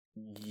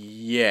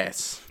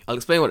 Yes. I'll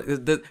explain what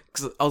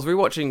because I was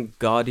rewatching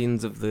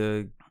Guardians of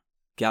the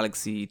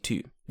Galaxy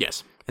 2.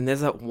 Yes. And there's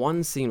that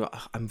one scene where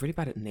I'm really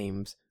bad at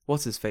names.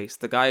 What's his face?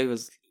 The guy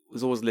was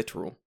always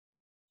literal.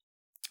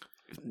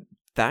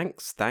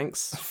 Thanks.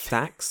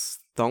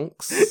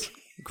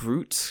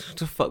 Groot.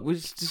 The fuck?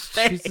 What's his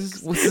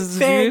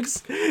Thanks.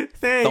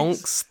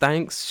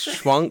 Thanks.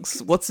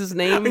 Shrunks. What's his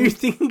name? Are you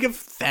thinking of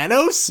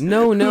Thanos?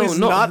 No, Who is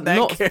not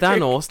that character?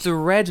 Thanos. The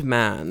red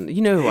man.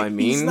 You know who I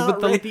mean. He's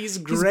not red, he's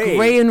gray. He's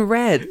grey and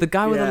red. The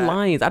guy with the Yeah.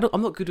 lines.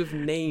 I'm not good with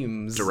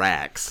names.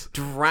 Drax.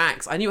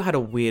 I knew it had a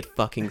weird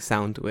fucking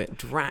sound to it.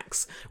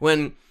 Drax.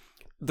 When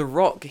The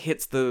Rock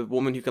hits the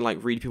woman who can like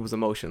read people's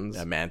emotions.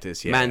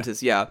 Mantis, yeah.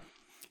 Mantis, yeah.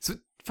 So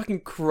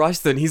fucking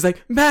crushed her, and he's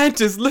like,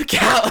 Mantis, look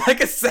out!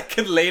 Like a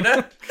second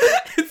later.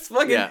 It's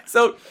fucking... Yeah.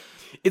 So,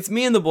 it's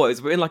me and the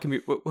boys. We're in like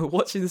we're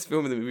watching this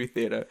film in the movie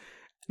theater.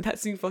 And that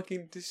scene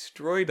fucking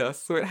destroyed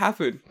us. So it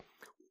happened.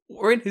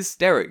 We're in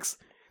hysterics.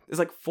 There's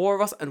like 4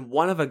 of us and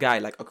one other guy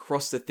like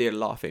across the theater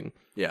laughing.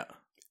 Yeah.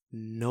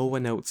 No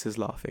one else is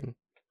laughing.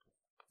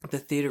 The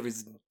theater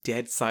is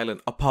dead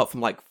silent, apart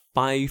from like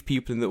 5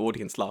 people in the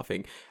audience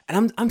laughing.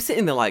 And I'm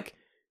sitting there like,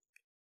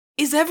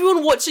 is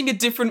everyone watching a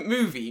different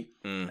movie?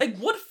 Like,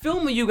 what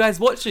film are you guys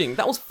watching?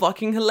 That was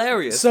fucking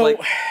hilarious. So like,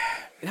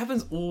 it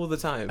happens all the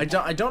time. I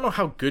don't know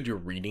how good your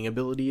reading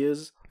ability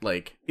is.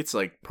 Like, it's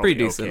like probably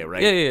Pretty decent, okay,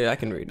 right? Yeah, I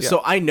can read. Yeah.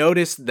 So I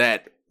noticed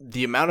that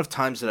the amount of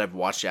times that I've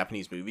watched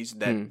Japanese movies,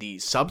 that the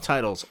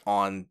subtitles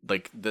on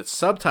the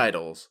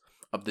subtitles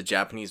of the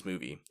Japanese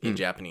movie in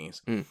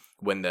Japanese,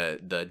 when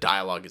the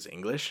dialogue is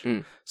English,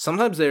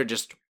 sometimes they're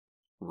just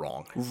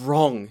wrong.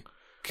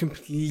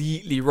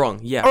 Completely wrong.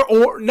 Yeah.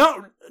 Or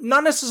not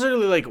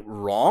necessarily like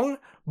wrong,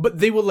 but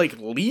they will like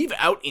leave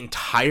out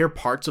entire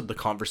parts of the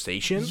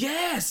conversation.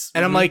 Yes.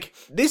 And I'm like,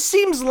 this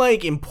seems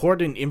like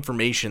important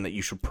information that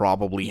you should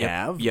probably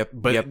have.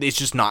 But it's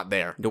just not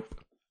there. Nope.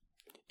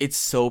 It's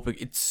so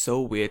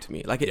weird to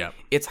me. Like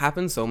it's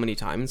happened so many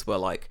times where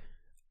like,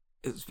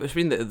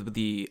 especially in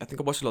the I think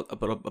I watched a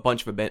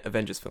bunch of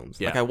Avengers films.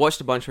 Yeah. Like I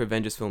watched a bunch of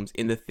Avengers films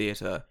in the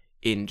theater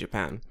in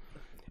Japan,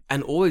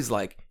 and always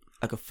like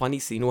a funny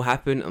scene will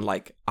happen and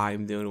like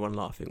I'm the only one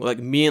laughing. Or like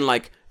me and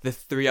like the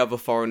 3 other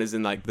foreigners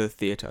in like the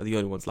theater are the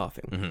only ones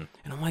laughing.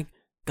 And I'm like,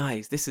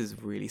 guys, this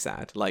is really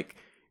sad. Like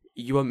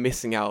you are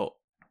missing out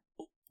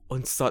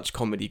on such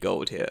comedy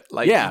gold here.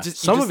 Like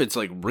Some of it's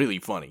like really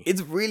funny.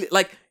 It's really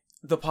like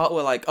the part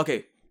where like,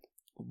 okay,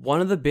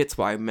 one of the bits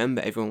where I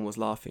remember everyone was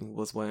laughing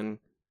was when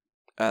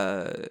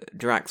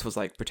Drax was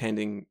like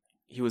pretending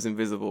he was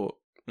invisible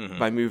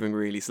by moving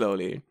really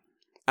slowly.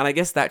 And I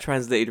guess that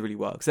translated really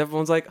well because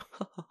everyone's like,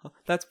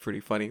 "That's pretty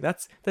funny."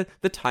 That's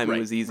the timing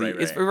was easy.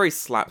 Right. It's very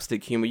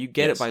slapstick humor. You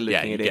get it by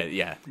looking at it.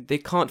 Yeah, They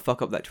can't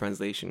fuck up that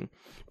translation.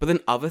 But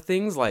then other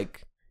things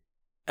like,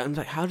 I'm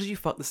like, how did you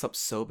fuck this up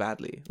so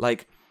badly?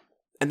 Like,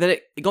 and then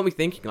it got me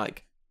thinking.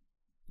 Like,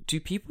 do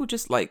people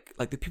just like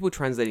the people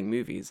translating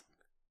movies?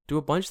 Do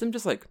a bunch of them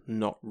just like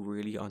not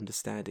really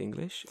understand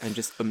English and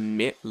just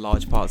omit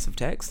large parts of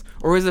text,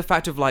 or is it a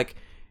fact of like?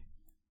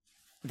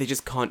 They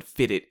just can't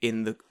fit it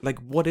in the like.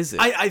 What is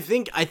it? I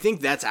think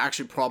that's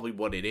actually probably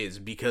what it is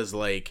because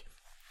like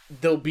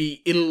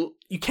you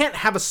can't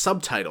have a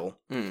subtitle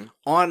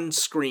on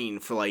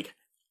screen for like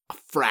a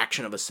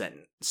fraction of a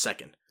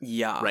second.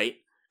 Yeah. Right?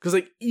 Because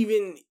like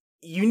even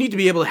you need to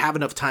be able to have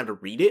enough time to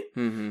read it.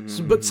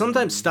 But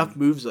sometimes stuff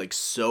moves like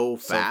so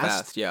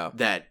fast yeah.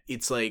 that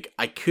it's like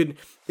I could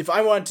if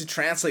I wanted to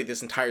translate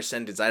this entire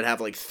sentence, I'd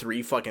have like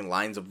 3 fucking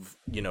lines of,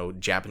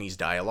 Japanese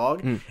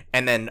dialogue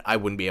and then I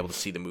wouldn't be able to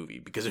see the movie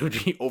because it would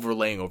be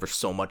overlaying over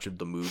so much of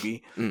the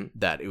movie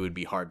that it would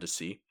be hard to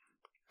see.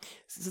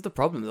 This is the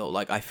problem though.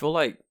 Like I feel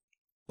like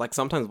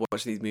sometimes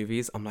watch these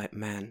movies, I'm like,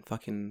 man,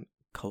 fucking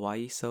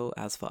kawaii so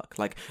as fuck.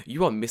 Like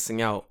you are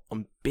missing out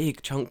on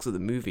big chunks of the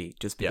movie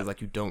just because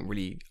like you don't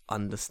really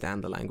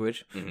understand the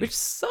language, which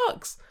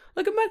sucks.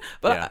 Like man,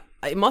 but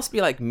it must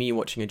be like me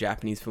watching a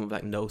Japanese film with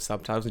like no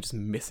subtitles and just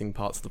missing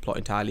parts of the plot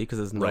entirely because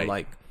there's no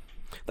like.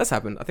 That's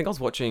happened. I think I was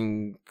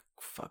watching.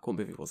 Fuck, what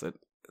movie was it?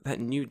 That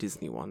new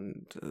Disney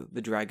one,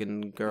 the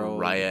Dragon Girl,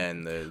 Raya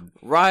and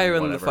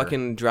the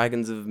fucking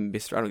Dragons of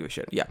Mystery. I don't give a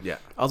shit. Yeah.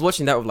 I was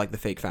watching that with like the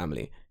fake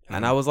family.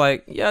 And I was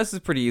like, yeah, this is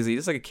pretty easy.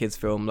 It's like a kid's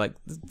film. Like,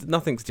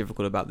 nothing's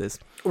difficult about this.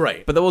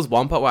 Right. But there was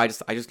one part where I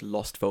just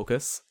lost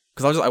focus.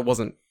 Because I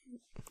wasn't,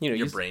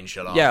 your brain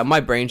shut off. Yeah, my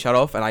brain shut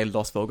off and I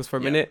lost focus for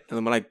a minute. And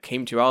then when I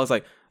came to, I was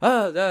like,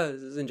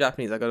 this is in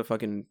Japanese. I gotta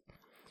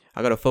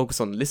focus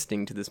on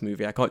listening to this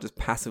movie. I can't just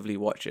passively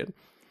watch it.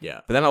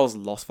 Yeah. But then I was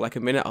lost for like a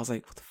minute. I was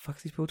like, what the fuck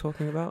are these people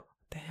talking about?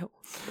 What the hell?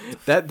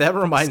 That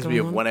reminds me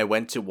of when I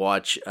went to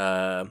watch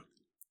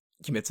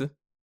Kimetsu?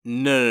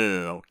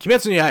 No.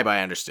 Kimetsu no Yaiba,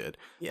 I understood.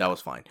 Yeah. That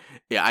was fine.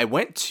 Yeah, I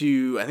went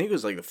to, I think it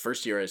was like the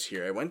first year I was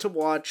here. I went to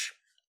watch,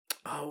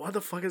 what the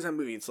fuck is that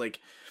movie? It's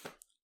like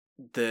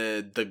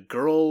the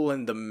Girl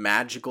and the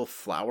Magical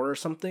Flower or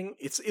something.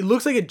 It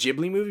looks like a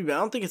Ghibli movie, but I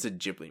don't think it's a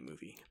Ghibli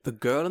movie. The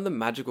Girl and the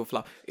Magical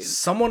Flower.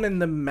 Someone in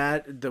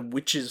the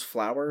Witch's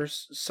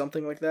Flowers,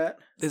 something like that.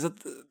 It's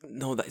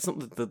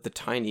not the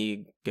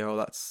tiny girl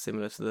that's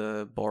similar to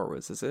the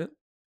Borrowers, is it?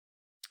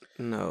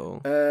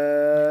 No.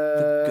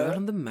 The Girl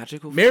and the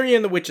Magical Flower. Mary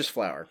and the Witch's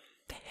Flower.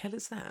 The hell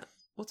is that?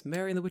 What's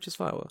Mary and the Witch's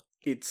Flower?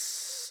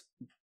 It's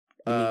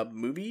a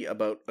movie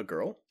about a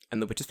girl.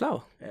 And the Witch's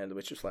Flower. And the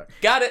Witch's Flower.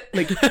 Got it!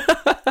 Like,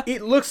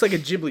 it looks like a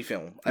Ghibli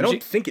film. I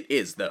don't think it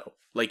is, though.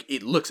 Like,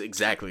 it looks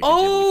exactly like a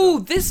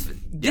Ghibli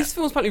film. This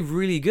film's probably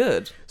really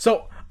good.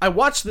 So, I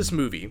watched this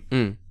movie,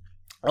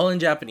 all in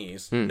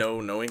Japanese,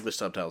 no English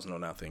subtitles, no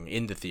nothing,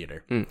 in the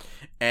theater.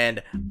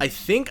 And I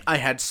think I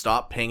had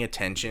stopped paying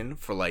attention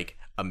for, like,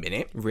 a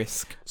minute.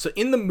 Risk. So,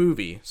 in the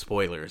movie,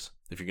 spoilers,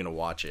 if you're gonna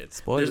watch it,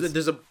 spoilers.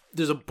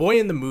 There's a boy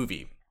in the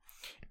movie.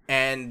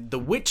 And the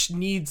witch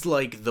needs,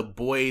 like, the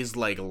boy's,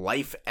 like,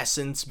 life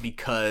essence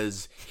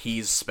because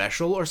he's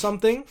special or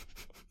something.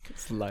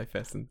 It's life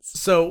essence.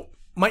 So,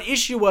 my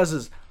issue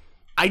is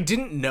I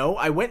didn't know.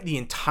 I went the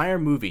entire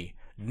movie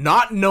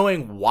not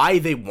knowing why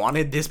they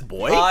wanted this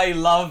boy. I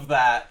love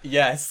that.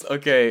 Yes,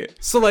 okay.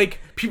 So, like,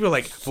 people are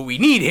like, but we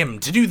need him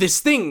to do this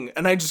thing.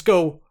 And I just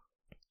go,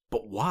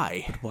 but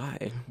why?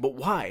 But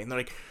why? And they're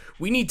like,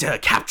 we need to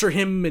capture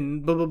him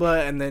and blah, blah, blah.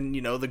 And then,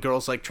 the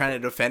girl's, like, trying to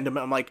defend him.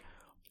 And I'm like,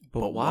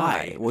 but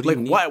why? What do you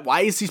need?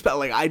 Why is he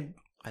like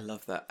I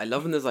love that. I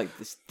love when there's like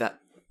this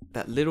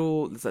that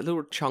little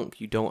chunk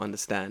you don't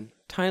understand.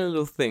 Tiny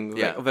little thing.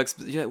 Yeah.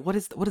 You're like,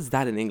 what is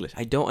that in English?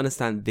 I don't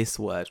understand this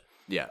word.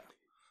 Yeah.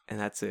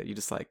 And that's it. You're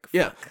just like,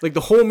 yeah. Like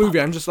the whole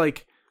movie, I'm just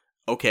like,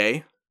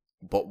 okay,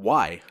 but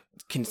why?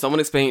 Can someone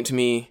explain it to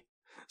me?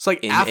 It's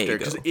like after,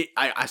 because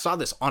I saw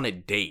this on a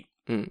date.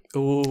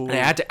 Ooh. And I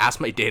had to ask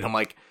my date. I'm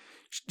like,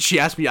 she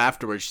asked me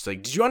afterwards. She's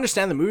like, did you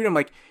understand the movie? And I'm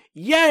like,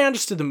 yeah, I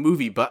understood the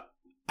movie, but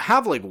I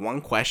have like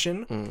one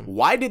question.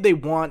 Why did they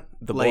want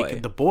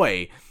the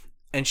boy?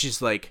 And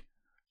she's like,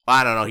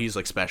 I don't know, he's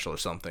like special or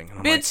something. And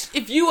I'm bitch,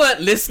 if you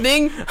weren't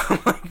listening, I'm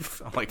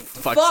like,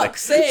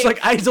 fuck's sake. It's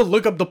like I had to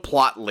look up the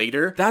plot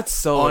later. That's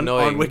so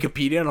annoying on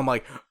Wikipedia, and I'm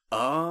like,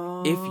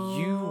 oh. If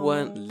you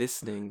weren't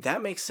listening,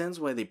 that makes sense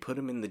why they put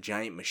him in the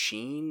giant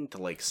machine to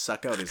like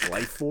suck out his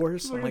life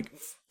force. I'm like,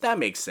 that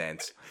makes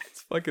sense.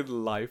 It's fucking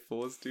life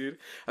force, dude.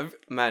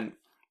 Man,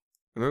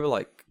 remember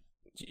like.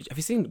 Have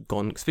you seen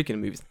Gone? Speaking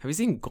of movies, have you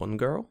seen Gone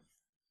Girl?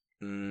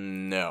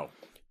 No.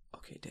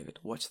 Okay, David,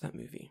 watch that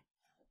movie.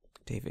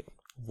 David,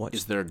 watch.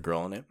 Is there a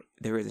girl in it?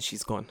 There is, and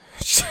she's gone.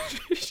 She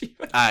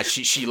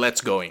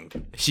lets going.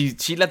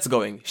 She lets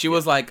going. She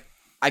was like,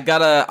 I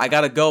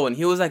gotta go. And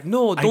he was like,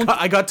 no, don't.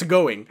 I got to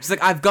going. She's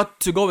like, I've got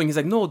to go. And he's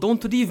like, no,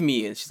 don't leave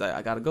me. And she's like,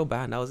 I gotta go,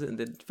 man. That was it. And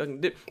then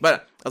fucking did.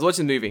 But I was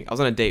watching the movie. I was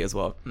on a date as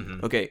well.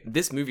 Mm-hmm. Okay,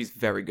 this movie's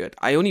very good.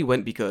 I only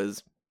went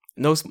because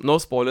no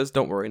spoilers.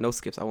 Don't worry, no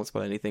skips. I won't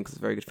spoil anything because it's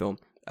a very good film.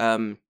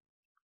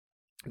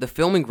 The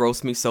film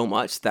engrossed me so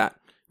much that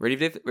ready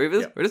for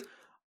this?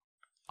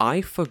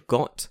 I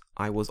forgot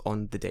I was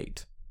on the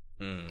date.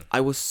 I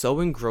was so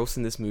engrossed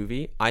in this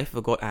movie, I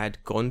forgot I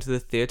had gone to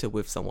the theater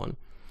with someone.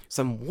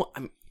 So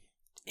I'm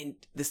in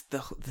this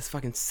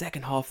fucking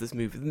second half of this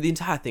movie. The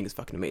entire thing is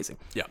fucking amazing.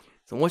 Yeah.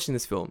 So I'm watching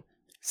this film.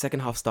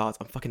 Second half starts.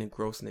 I'm fucking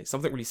engrossed in it.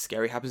 Something really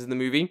scary happens in the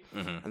movie,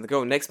 and the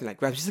girl next to me like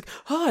grabs. She's like,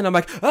 "Ah," and I'm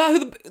like, "Ah,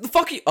 who the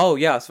fuck are you?" Oh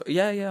yeah,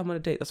 yeah. I'm on a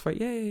date. That's right.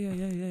 Yeah.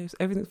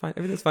 Everything's fine.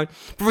 But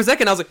for a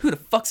second, I was like, "Who the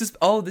fuck's this?"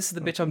 Oh, this is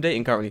the bitch I'm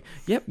dating currently.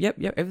 Yep.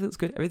 Everything's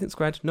good. Everything's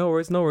grand. No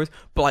worries.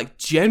 But like,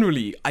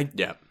 generally, I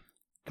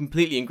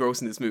completely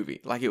engrossed in this movie.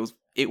 Like,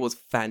 it was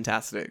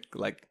fantastic.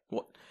 Like,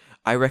 what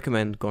I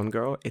recommend Gone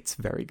Girl. It's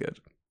very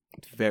good.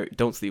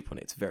 Don't sleep on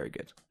it. It's very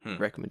good.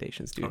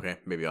 Recommendations, dude. Okay,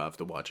 maybe I'll have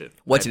to watch it.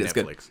 Watch it. It's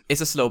good.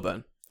 It's a slow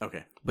burn.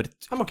 Okay, but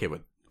I'm okay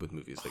with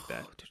movies like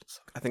that. Dude,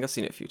 I think I've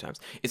seen it a few times.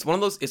 It's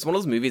one of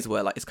those movies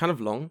where like it's kind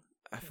of long.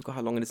 I forgot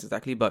how long it is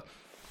exactly, but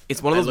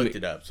it's one of those. I looked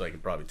it up, so I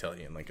can probably tell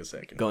you in like a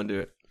second. Go and do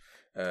it.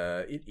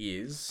 It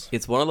is.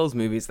 It's one of those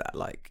movies that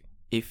like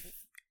if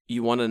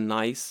you want a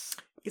nice.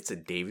 It's a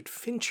David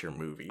Fincher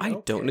movie. I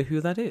don't know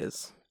who that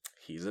is.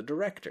 He's a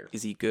director.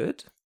 Is he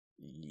good?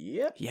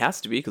 Yep. He has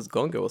to be because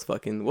Gone Girl was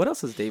fucking. What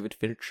else has David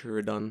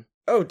Fincher done?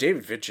 Oh,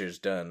 David Fincher's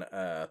done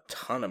a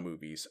ton of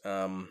movies.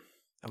 I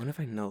wonder if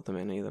I know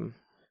any of them.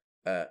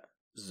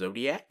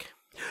 Zodiac.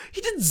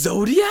 He did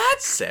Zodiac?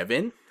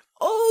 7.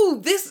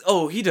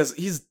 He does.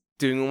 He's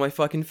doing all my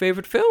fucking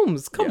favorite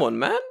films. Come on,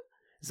 man.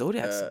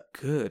 Zodiac's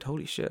good.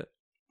 Holy shit.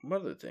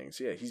 What other things?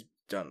 Yeah, he's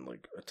done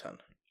like a ton.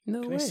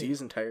 No way. Can I see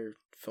his entire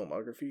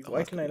filmography?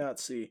 Why can I not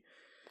see?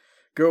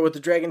 Girl with the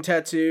Dragon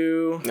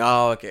Tattoo.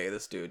 Oh, okay,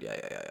 this dude.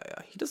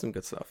 Yeah. He does some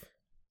good stuff.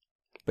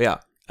 But yeah,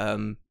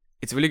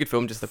 it's a really good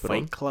film just to put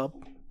on. Fight Club.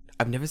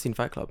 I've never seen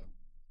Fight Club.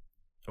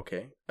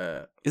 Okay.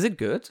 Is it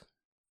good?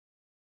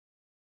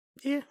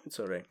 Yeah,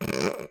 it's alright.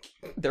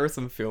 There are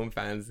some film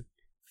fans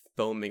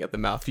foaming at the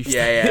mouth.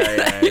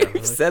 Yeah.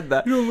 You said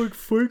that. You don't like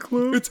Fight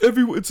Club?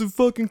 It's a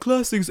fucking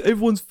classic. It's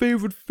everyone's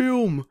favorite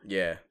film.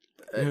 Yeah.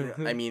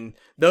 I mean,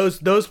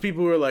 those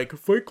people who are like,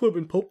 Fight Club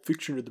and Pulp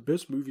Fiction are the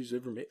best movies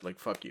ever made. Like,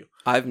 fuck you.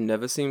 I've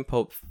never seen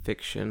Pulp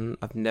Fiction.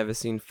 I've never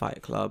seen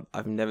Fight Club.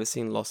 I've never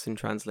seen Lost in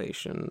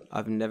Translation.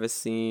 I've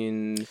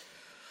seen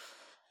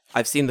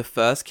the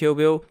first Kill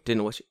Bill.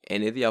 Didn't watch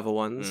any of the other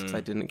ones because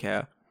I didn't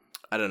care.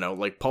 I don't know.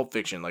 Like, Pulp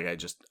Fiction, like, I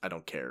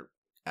don't care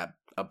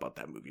about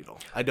that movie at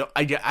all.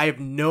 I have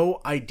no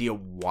idea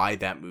why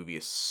that movie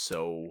is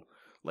so,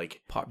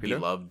 like, popular,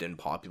 beloved and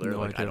popular.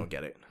 No like, idea. I don't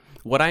get it.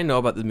 What I know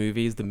about the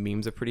movie is the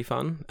memes are pretty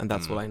fun, and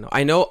that's what I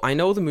know. I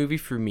know the movie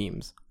through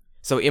memes.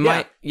 So in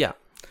my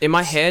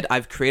head,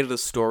 I've created a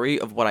story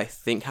of what I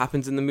think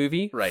happens in the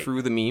movie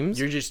through the memes.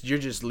 You're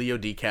just Leo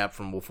DiCap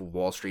from Wolf of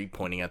Wall Street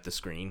pointing at the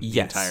screen the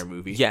entire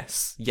movie.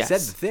 Yes. He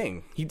said the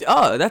thing.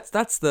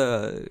 That's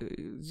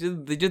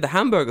they did the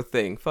hamburger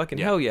thing. Fucking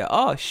hell yeah.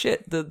 Oh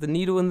shit, the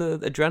needle and the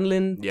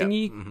adrenaline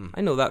thingy. Mm-hmm.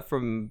 I know that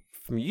from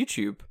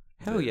YouTube.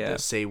 Hell yeah. The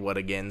say what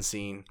again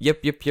scene.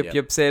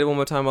 Yep. Say it one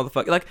more time,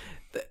 motherfucker. Like,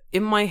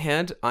 in my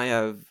head, I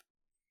have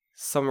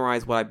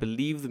summarized what I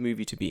believe the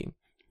movie to be.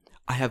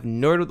 I have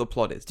no idea what the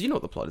plot is. Do you know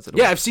what the plot is at all?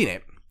 Yeah, I've seen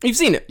it. You've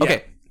seen it?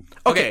 Okay.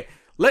 Yeah. Okay.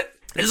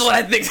 This is what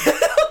I think.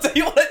 I'll tell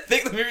you what I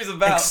think the movie's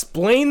about.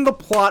 Explain the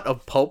plot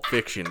of Pulp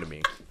Fiction to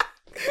me.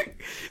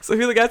 So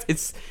here the guys,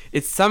 it's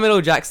Samuel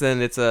L.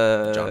 Jackson. It's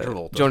John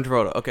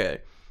Travolta. Okay.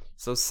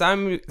 So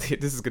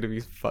this is gonna be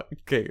fun.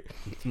 Okay.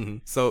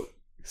 So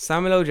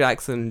Samuel L.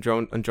 Jackson and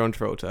John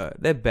Travolta,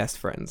 they're best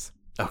friends.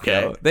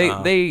 Okay. So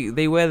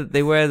they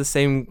wear the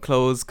same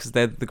clothes because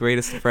they're the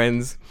greatest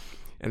friends,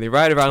 and they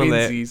ride around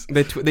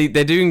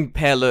they're doing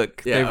pair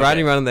look. Yeah, they're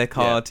riding around in their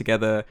car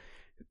together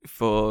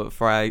for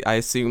I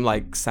assume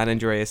like San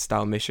Andreas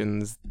style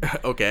missions.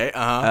 Okay.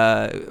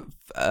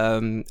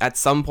 At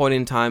some point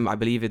in time, I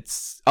believe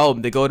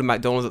they go to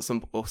McDonald's at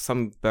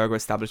some burger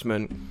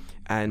establishment,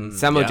 and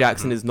Samuel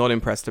Jackson is not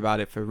impressed about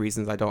it for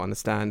reasons I don't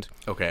understand.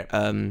 Okay.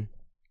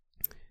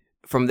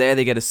 From there,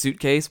 they get a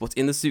suitcase. What's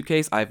in the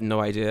suitcase? I have no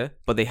idea,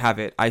 but they have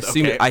it. I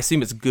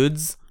assume it's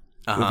goods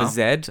with a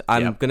Z.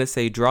 I'm gonna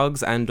say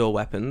drugs and/or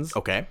weapons.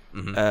 Okay.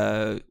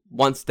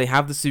 Once they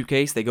have the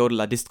suitcase, they go to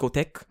La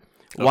Discotheque.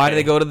 Why do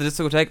they go to the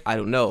discotheque? I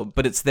don't know,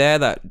 but it's there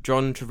that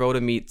John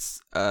Travolta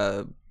meets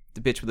the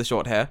bitch with the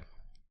short hair.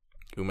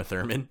 Uma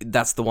Thurman.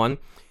 That's the one.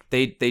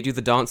 They do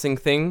the dancing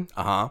thing.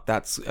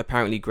 That's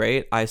apparently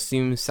great. I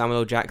assume Samuel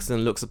L.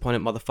 Jackson looks upon it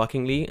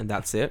motherfuckingly, and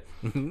that's it.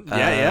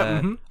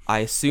 I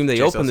assume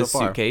they open the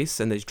suitcase,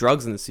 and there's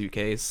drugs in the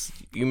suitcase.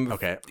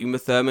 Uma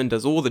Thurman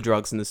does all the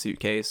drugs in the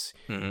suitcase.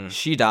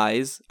 She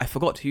dies. I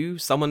forgot who.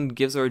 Someone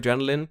gives her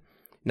adrenaline.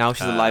 Now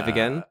she's alive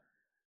again.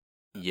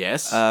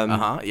 Yes.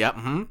 Yep.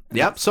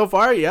 Yep. So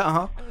far,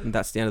 yeah. And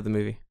that's the end of the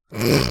movie.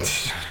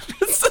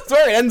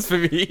 where it ends for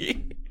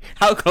me.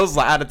 How close is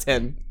that out of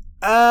 10?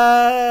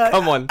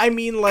 Come on. I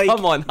mean, like,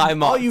 Come on, high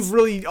marks.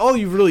 all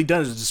you've really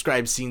done is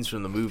describe scenes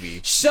from the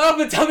movie. Shut up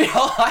and tell me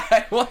how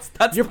high I was.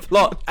 That's your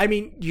plot. I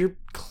mean, you're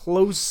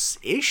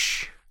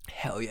close-ish.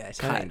 Hell yeah,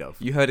 Kind of.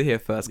 You heard it here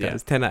first, guys.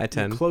 Yeah. 10 out of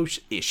 10.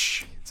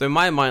 Close-ish. So in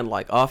my mind,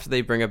 like, after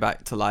they bring her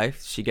back to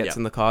life, she gets Yeah.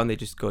 in the car and they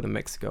just go to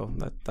Mexico.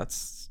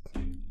 That's.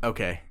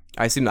 Okay.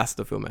 I assume that's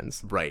the film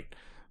ends. Right.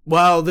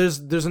 Well, there's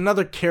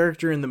another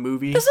character in the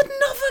movie. There's another.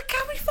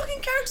 How many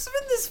fucking characters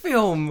are in this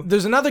film?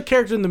 There's another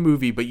character in the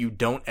movie, but you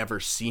don't ever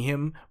see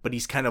him. But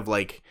he's kind of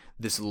like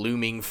this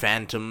looming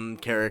phantom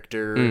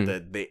character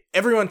that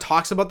everyone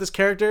talks about this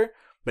character,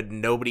 but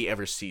nobody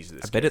ever sees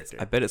this. I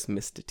bet it's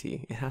Mr.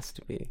 T. It has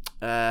to be.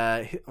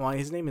 Well,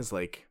 his name is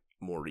like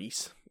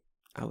Maurice.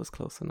 I was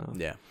close enough.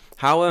 Yeah.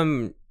 How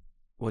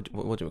what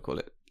do we call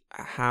it?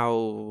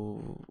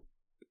 How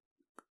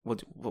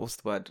what's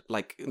the word?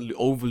 Like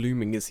over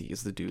looming is he?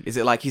 Is the dude? Is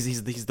it like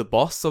he's the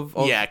boss of?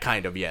 Yeah,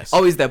 kind of. Yes.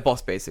 Oh, he's their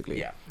boss basically.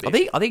 Yeah.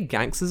 Are they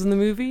gangsters in the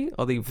movie?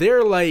 Are they?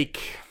 They're like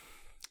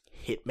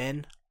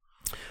hitmen.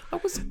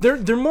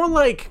 They're more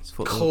like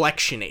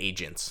collection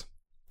agents,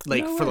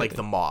 like No for way. like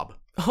the mob.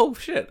 Oh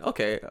shit.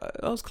 Okay,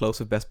 I was close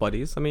with Best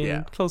Buddies. I mean,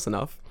 Yeah. close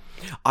enough.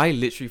 I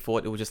literally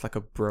thought it was just like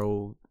a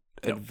bro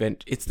No.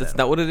 adventure. Is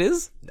that what it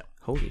is? No.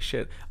 Holy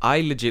shit.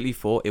 I legitimately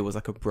thought it was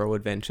like a bro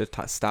adventure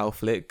style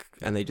flick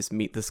and they just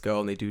meet this girl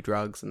and they do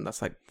drugs and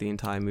that's like the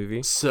entire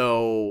movie.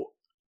 So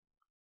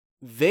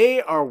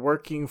they are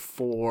working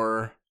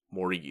for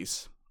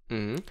Maurice,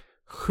 Mm-hmm.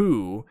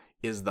 who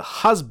is the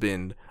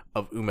husband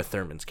of Uma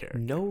Thurman's character.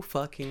 No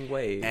fucking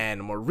way.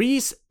 And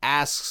Maurice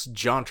asks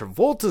John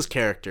Travolta's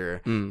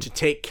character to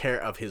take care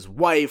of his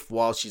wife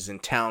while she's in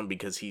town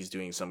because he's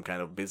doing some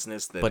kind of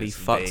business that But he is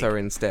fucks vague. her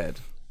instead.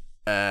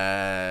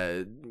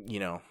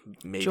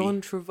 Maybe.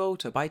 John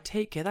Travolta, by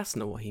take care, that's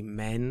not what he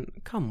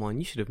meant. Come on,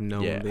 you should have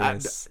known Yeah,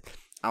 this.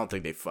 I don't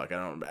think they fuck.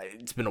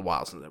 It's been a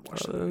while since I've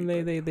watched the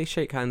movie. They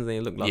shake hands and they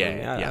look lovely.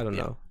 I don't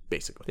know.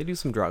 Basically. They do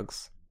some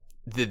drugs.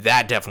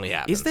 That definitely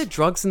happens. Is there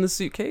drugs in the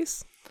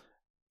suitcase?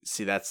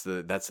 See, that's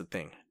the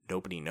thing.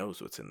 Nobody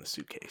knows what's in the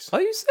suitcase.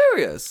 Are you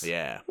serious?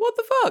 Yeah. What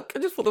the fuck? I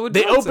just thought there were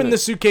They drugs open in the it.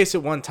 suitcase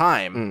at one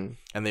time,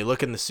 and they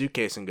look in the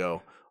suitcase and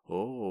go,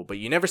 oh, but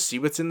you never see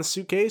what's in the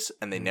suitcase,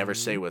 and they never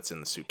say what's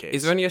in the suitcase.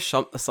 Is there any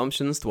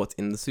assumptions to what's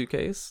in the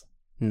suitcase?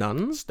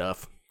 None?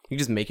 stuff? You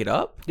just make it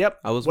up?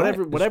 Yep. I was whatever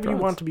right. It's whatever you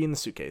drugs. want to be in the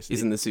suitcase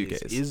Is in the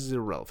suitcase. Is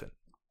irrelevant.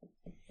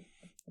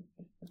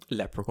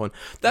 Leprechaun.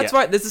 That's Yeah.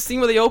 right. There's a scene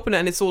where they open it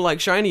and it's all like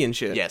shiny and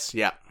shit. Yes.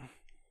 Yeah.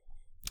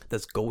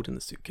 There's gold in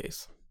the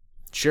suitcase.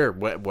 Sure.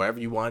 Wherever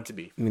you want it to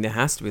be. I mean, there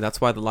has to be.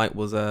 That's why the light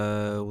was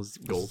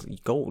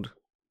gold.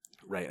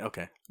 Right.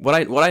 Okay.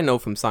 What I know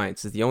from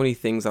science is the only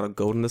things that are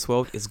gold in this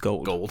world is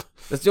gold. Gold.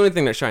 That's the only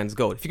thing that shines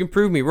gold. If you can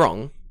prove me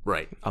wrong,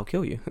 Right. I'll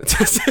kill you.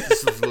 This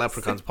is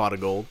Leprechaun's pot of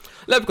gold.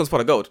 Leprechaun's pot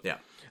of gold. Yeah.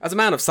 As a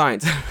man of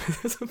science.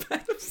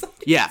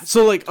 Yeah.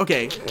 So like,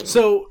 okay.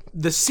 So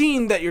the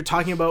scene that you're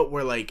talking about,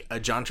 where like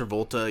John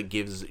Travolta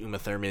gives Uma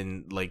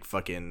Thurman like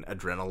fucking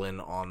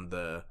adrenaline on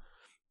the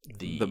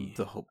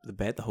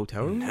bed, the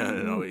hotel room.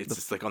 no. It's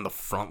just like on the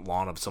front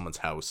lawn of someone's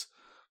house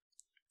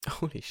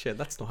Holy shit,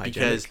 that's not hygienic.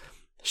 because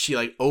she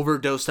like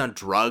overdosed on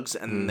drugs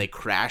and then they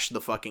crashed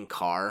the fucking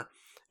car.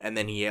 And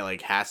then he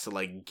like has to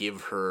like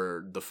give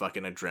her the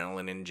fucking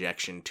adrenaline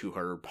injection to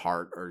her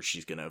heart, or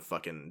she's gonna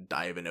fucking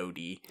die of an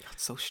OD.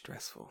 That's so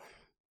stressful.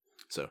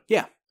 So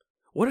yeah,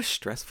 What a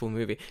stressful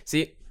movie.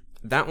 See,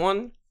 that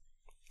one,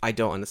 I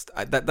don't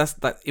understand. That's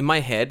in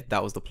my head.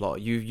 That was the plot.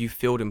 You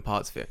filled in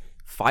parts of it.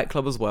 Fight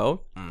Club as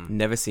well.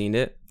 Never seen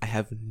it. I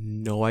have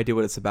no idea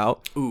what it's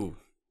about. ooh,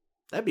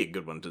 that'd be a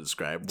good one to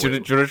describe. Do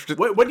you-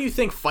 What do you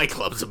think Fight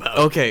Club's about?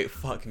 Okay,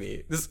 fuck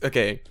me.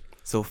 Okay.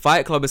 So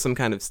Fight Club is some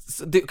kind of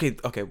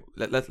okay.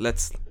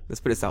 Let's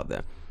put this out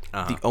there.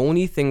 The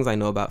only things I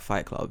know about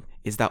Fight Club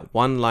is that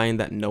one line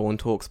that no one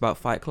talks about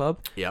Fight Club.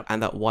 Yep.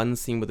 And that one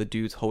scene where the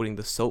dude's holding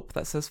the soap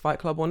that says Fight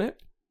Club on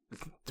it,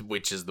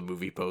 Which is the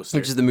movie poster.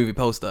 which is the movie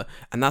poster.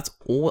 And that's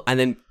all. And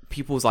then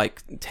people's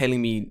like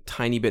telling me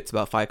tiny bits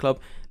about Fight Club.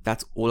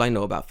 That's all I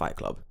know about Fight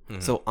Club.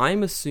 So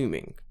I'm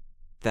assuming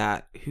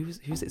that who's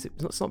it?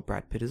 It's not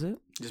Brad Pitt, is it?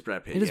 Just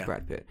Brad Pitt. It is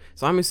Brad Pitt.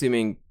 So I'm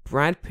assuming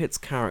Brad Pitt's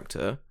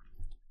character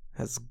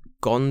has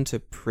gone to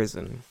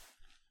prison,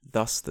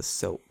 thus the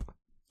soap,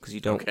 because you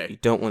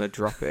don't want to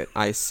drop it.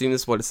 I assume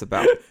that's what it's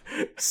about.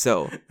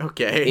 So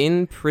Okay.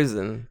 in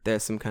prison,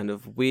 there's some kind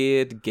of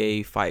weird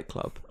gay fight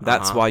club.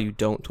 That's why you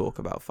don't talk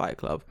about Fight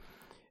Club.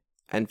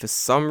 And for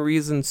some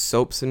reason,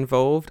 soap's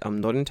involved.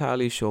 I'm not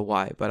entirely sure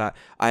why, but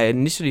I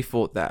initially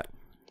thought that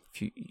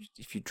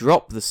if you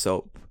drop the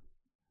soap,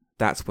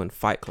 that's when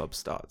Fight Club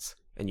starts,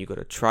 and you got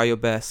to try your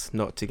best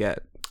not to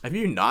get. Have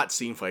you not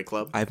seen Fight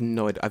Club? I've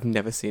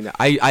never seen it.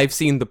 I've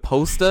seen the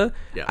poster,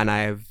 Yeah. and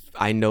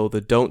I know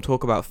the don't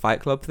talk about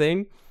Fight Club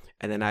thing,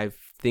 and then I've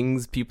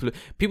things people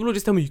will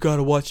just tell me, you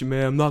gotta watch it,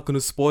 man, I'm not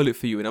gonna spoil it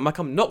for you, and I'm like,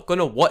 I'm not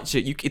gonna watch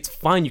it. It's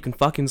fine, you can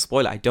fucking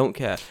spoil it, I don't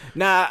care.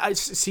 Nah,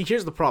 see,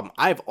 here's the problem.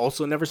 I've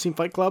also never seen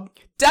Fight Club.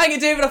 Dang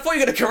it, David, I thought you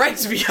were gonna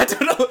correct me. I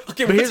don't know.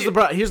 Okay, but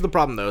here's the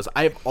problem though, is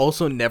I've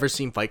also never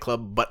seen Fight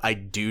Club, but I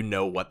do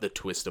know what the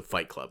twist of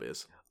Fight Club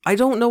is. I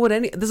don't know what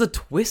there's a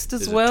twist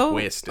as well. A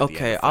twist at the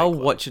okay, end of Fight I'll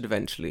Club. watch it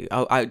eventually.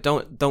 I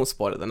don't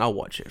spoil it then. I'll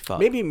watch it. Fuck.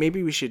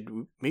 Maybe we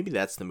should. Maybe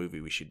that's the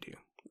movie we should do.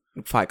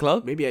 Fight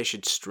Club. Maybe I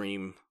should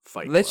stream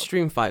Fight Club. Let's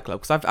stream Fight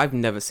Club because I've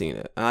never seen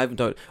it.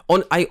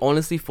 I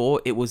honestly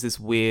thought it was this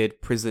weird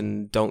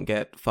prison don't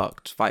get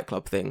fucked Fight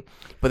Club thing,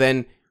 but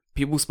then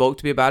people spoke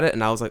to me about it,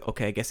 and I was like,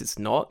 okay, I guess it's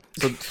not.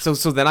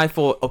 So then I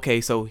thought, okay,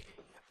 so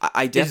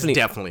I definitely it's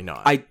definitely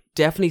not. I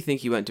definitely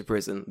think he went to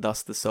prison.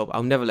 Thus the soap.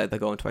 I'll never let that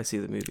go until I see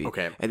the movie.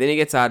 Okay. And then he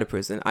gets out of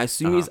prison. I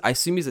assume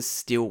he's a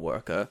steel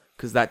worker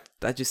because that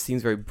just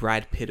seems very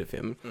Brad Pitt of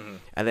him. Mm-hmm.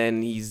 And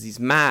then he's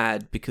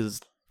mad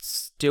because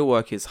steel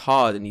work is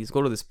hard, and he's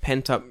got all this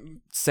pent up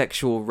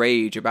sexual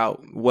rage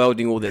about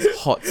welding all this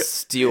hot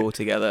steel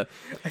together.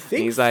 I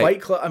think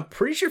Fight Club. I'm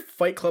pretty sure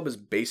Fight Club is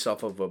based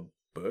off of a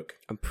book.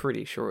 I'm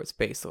pretty sure it's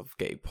based off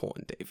gay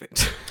porn, David.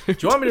 Do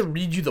you want me to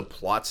read you the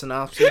plot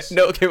synopsis?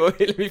 No, okay, well,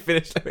 let me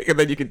finish, and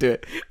then you can do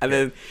it. And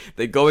then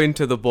they go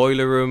into the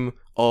boiler room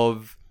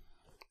of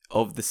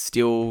the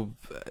steel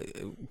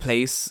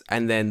place,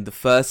 and then the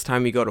first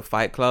time you go to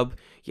Fight Club,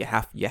 you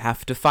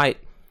have to fight,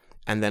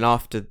 and then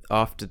after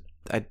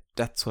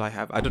that's what I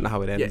have. I don't know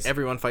how it ends. Yeah,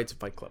 everyone fights at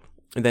Fight Club.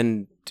 And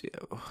then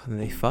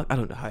they fuck. I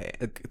don't know how.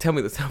 Tell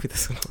me this.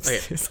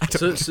 Okay.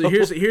 So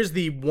here's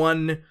the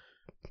one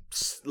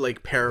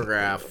like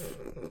paragraph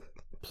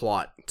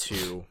plot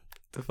to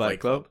the Fight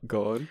Club.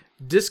 Go on.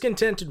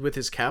 Discontented with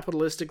his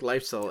capitalistic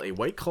lifestyle, a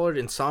white-collared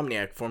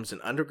insomniac forms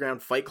an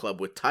underground fight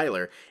club with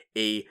Tyler,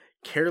 a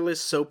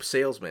careless soap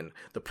salesman.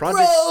 Bro,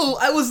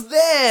 I was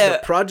there. The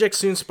project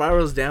soon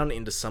spirals down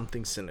into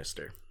something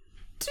sinister.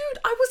 Dude,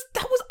 I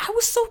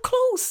was so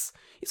close.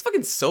 He's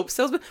fucking soap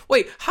salesman.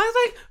 Wait,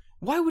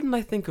 why wouldn't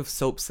I think of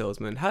soap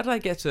salesman? How did I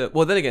get to...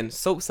 Well, then again,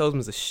 soap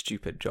salesman's a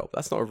stupid job.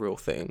 That's not a real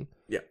thing.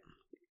 Yeah.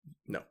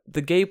 No.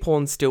 The gay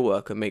porn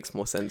steelworker makes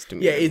more sense to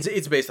me. Yeah,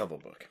 it's based off a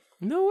book.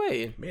 No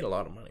way. It made a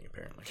lot of money,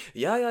 apparently.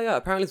 Yeah.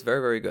 Apparently it's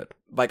very, very good.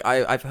 Like,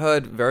 I've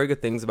heard very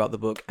good things about the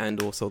book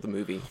and also the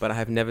movie, but I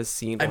have never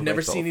seen I've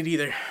never seen it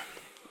either.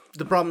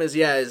 The problem is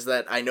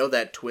that I know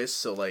that twist,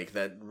 so, like,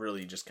 that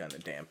really just kind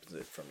of dampens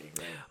it for me.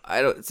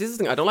 Right? It's this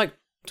thing, I don't like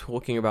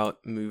talking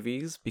about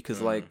movies because,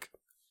 like,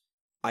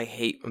 I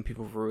hate when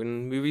people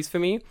ruin movies for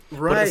me.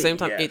 Right. But at the same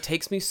time, it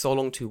takes me so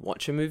long to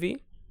watch a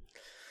movie.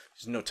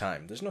 There's no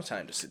time. There's no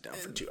time to sit down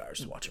for 2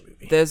 hours to watch a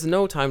movie. There's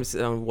no time to sit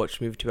down and watch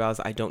a movie for 2 hours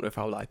I don't know if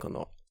I'll like or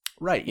not.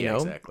 Right, you know?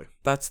 Exactly.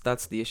 That's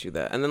the issue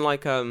there. And then,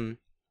 like,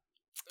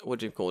 what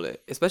do you call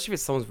it? Especially if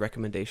it's someone's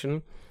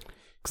recommendation.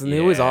 Because they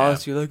always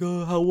ask you, like,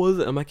 oh, how was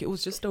it? I'm like, it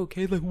was just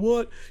okay. Like,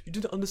 what? You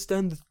didn't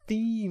understand the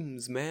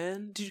themes,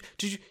 man. Did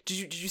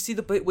you see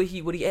the bit where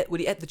he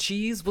ate the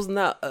cheese? Wasn't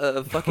that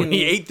fucking... When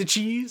he ate the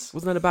cheese?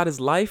 Wasn't that about his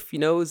life? You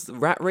know, his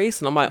rat race?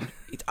 And I'm like,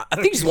 I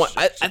think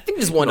you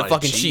just want a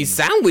fucking cheese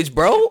sandwich,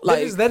 bro.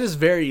 Like, that is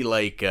very,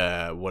 like,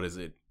 what is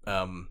it?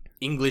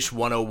 English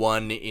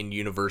 101 in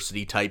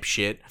university type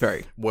shit.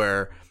 Very.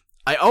 Where...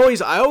 I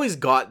always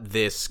got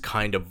this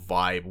kind of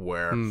vibe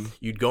where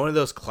you'd go into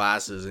those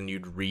classes and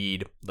you'd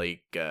read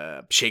like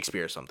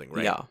Shakespeare or something,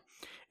 right? Yeah.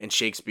 And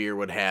Shakespeare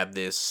would have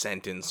this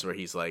sentence where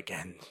he's like,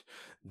 and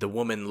the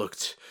woman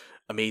looked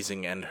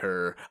amazing and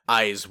her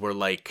eyes were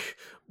like,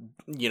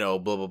 you know,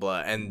 blah, blah,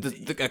 blah. And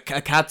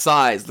a cat's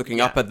eyes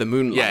looking up at the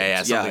moonlight.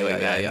 Yeah, something like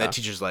that. And that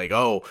teacher's like,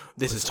 oh,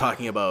 this is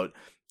talking about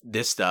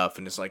this stuff.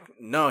 And it's like,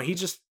 no, he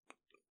just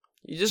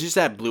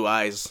had blue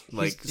eyes.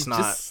 Like, it's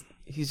not...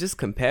 He's just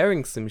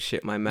comparing some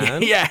shit, my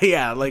man.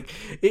 Yeah. Like,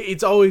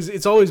 it's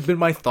always been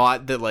my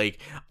thought that, like,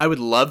 I would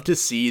love to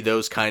see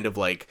those kind of,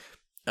 like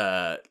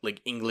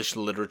English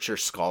literature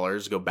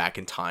scholars go back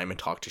in time and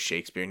talk to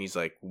Shakespeare, and he's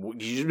like, you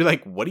just be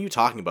like, what are you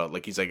talking about?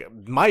 Like, he's like,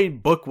 my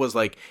book was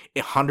like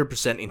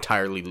 100%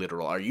 entirely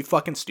literal. Are you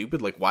fucking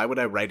stupid? Like, why would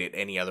I write it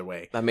any other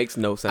way? That makes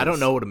no sense. I don't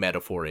know what a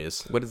metaphor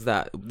is. What is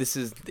that? This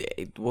is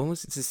what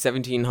was it? This is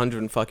 1700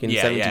 and fucking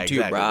 72, exactly,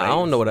 bro. Right? I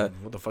don't know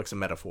what the fuck's a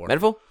metaphor.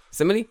 Metaphor?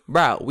 Simile?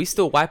 Bro, we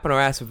still wiping our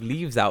ass with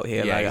leaves out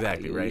here. Yeah, like,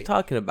 exactly, right. What are you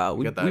talking about?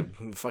 We got that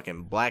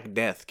fucking Black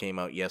Death came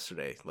out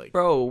yesterday. Like,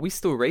 bro, we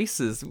still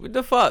racist. What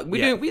the fuck?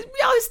 We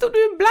are still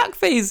doing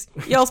blackface.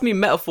 You ask me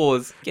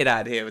metaphors. Get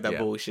out of here with that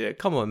bullshit.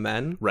 Come on,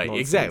 man. Right,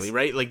 Nonsense. exactly,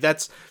 right? Like,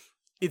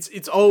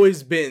 it's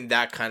always been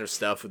that kind of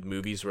stuff with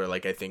movies where,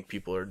 like, I think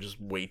people are just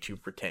way too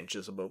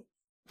pretentious about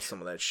some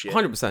of that shit.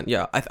 100%,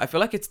 yeah. I feel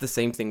like it's the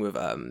same thing with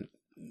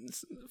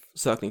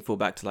circling full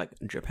back to like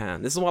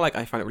Japan. This is why like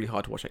I find it really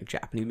hard to watch like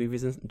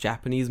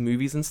Japanese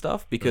movies and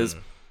stuff, because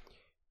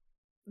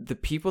the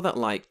people that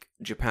like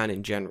Japan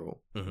in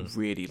general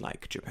really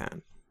like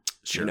Japan.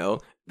 Sure. You know?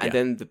 And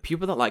then the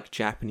people that like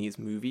Japanese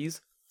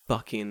movies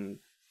fucking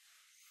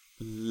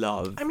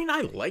love. I mean,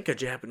 I like a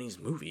Japanese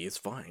movie. It's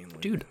fine.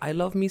 Like, Dude, I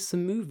love me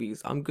some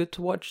movies. I'm good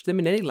to watch them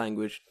in any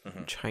language.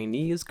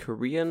 Chinese,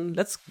 Korean.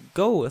 Let's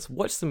go. Let's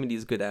watch some of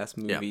these good ass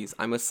movies.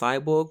 I'm a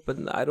cyborg, but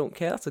I don't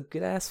care. That's a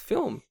good ass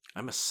film.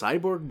 I'm a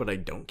cyborg, but I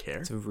don't care.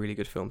 It's a really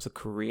good film. It's a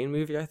Korean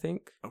movie, I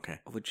think. Okay.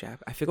 Of a Jap.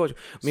 I forgot.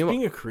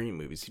 Speaking of Korean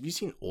movies, have you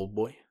seen Old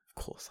Boy? Of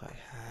course I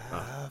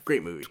have.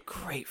 Great movie.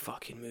 Great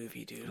fucking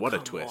movie, dude. What a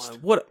Come twist. on.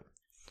 What a...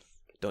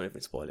 Don't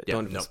even spoil it. Yeah,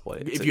 Don't even spoil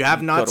it. If you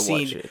have not gotta seen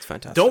watch it. It's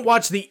fantastic. Don't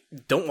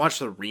watch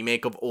the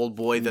remake of Old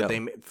Boy that they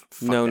made.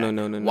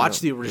 No. Watch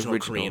the original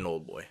Korean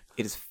Old Boy.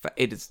 It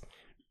is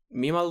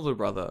me and my little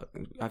brother,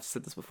 I've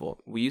said this before,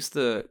 we used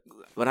to,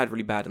 when I had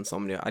really bad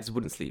insomnia, I just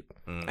wouldn't sleep.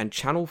 And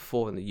Channel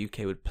 4 in the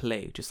UK would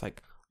play just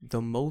like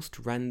the most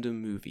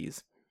random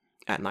movies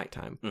at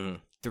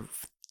nighttime.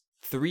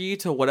 3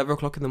 to whatever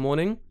o'clock in the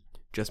morning,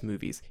 just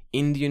movies.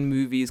 Indian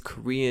movies,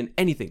 Korean,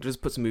 anything.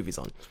 Just put some movies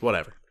on.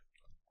 Whatever.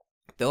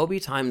 There'll be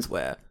times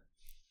where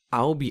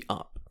I'll be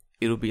up.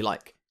 It'll be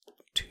like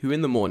 2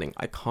 in the morning.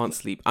 I can't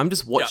sleep. I'm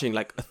just watching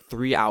like a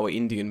 3-hour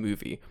Indian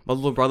movie. My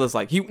little brother's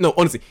like,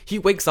 honestly, he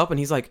wakes up and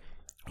he's like,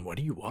 what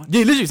are you watching? Yeah,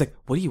 literally, he's like,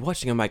 what are you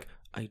watching? I'm like,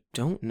 I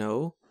don't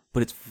know,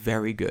 but it's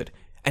very good.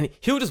 And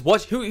he'll just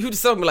watch, he'll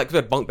just sit on me like, we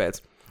had bunk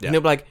beds. Yeah. And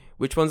he'll be like,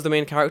 which one's the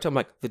main character? I'm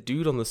like, the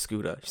dude on the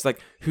scooter. She's like,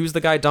 who's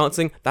the guy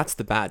dancing? That's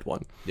the bad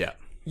one. Yeah.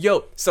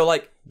 Yo, so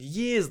like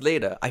years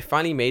later, I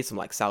finally made some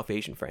like South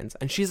Asian friends,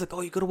 and she's like,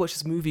 "Oh, you gotta watch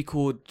this movie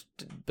called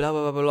blah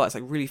blah blah blah blah. It's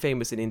like really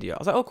famous in India." I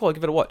was like, "Oh, cool, I'll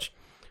give it a watch."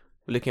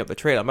 We're looking up the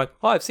trailer. I'm like,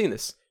 "Oh, I've seen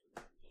this."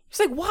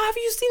 She's like, "Why have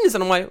you seen this?"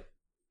 And I'm like,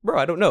 "Bro,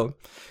 I don't know.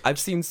 I've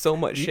seen so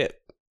much shit."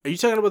 Are you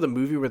talking about the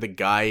movie where the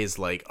guy is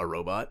like a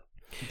robot?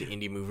 The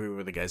indie movie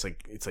where the guy's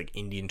like, it's like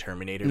Indian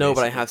Terminator. No,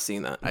 basically? but I have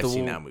seen that. I've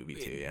seen that movie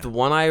too. Yeah. The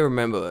one I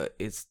remember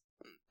is,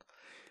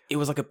 it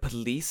was like a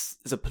police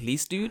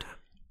dude.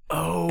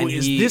 Oh, and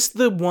is this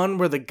the one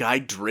where the guy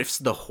drifts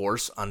the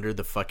horse under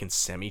the fucking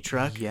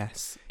semi-truck?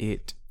 Yes,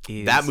 it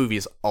is. That movie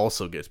is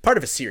also good. It's part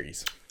of a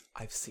series.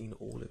 I've seen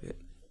all of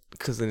it.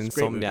 Because an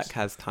insomniac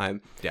has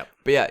time. Yeah.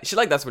 But yeah, shit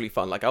like that's really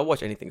fun. Like, I'll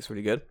watch anything, it's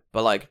really good.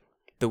 But like,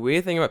 the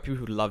weird thing about people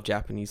who love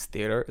Japanese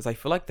theater is I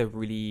feel like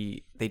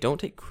they don't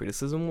take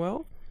criticism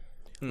well.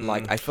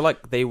 Like, I feel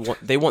like they want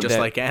just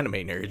like anime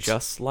nerds.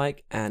 Just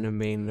like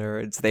anime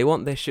nerds. They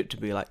want their shit to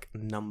be like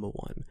number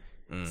one.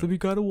 So we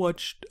gotta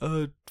watch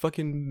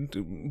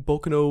fucking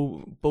Boku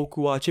no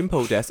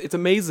Chimpo Desu. It's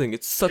amazing.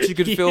 It's such a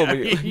good film.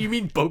 You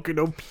mean Boku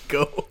no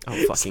Pico? I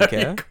don't fucking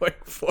care.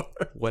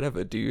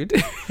 Whatever, dude.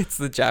 It's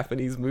the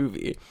Japanese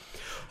movie.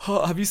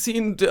 Have you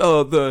seen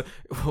the?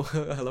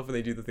 I love when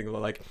they do the thing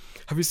about like,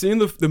 have you seen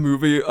the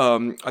movie?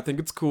 I think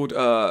it's called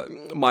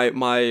my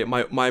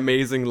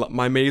amazing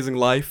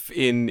life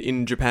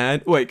in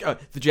Japan. Wait,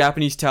 the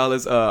Japanese title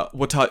is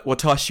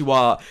Watashi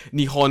wa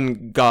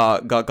Nihon ga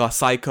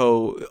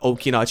Saiko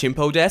Okina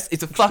Chimpo Desu.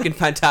 It's a fucking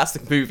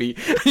fantastic movie.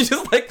 It's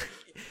just like,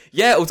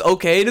 yeah, it was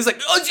okay, and it's like,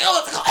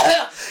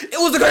 it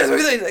was the greatest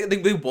movie.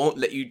 They won't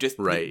let you just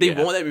won't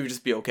let you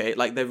just be okay.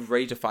 Like, they're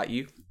ready to fight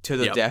you to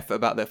the death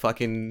about their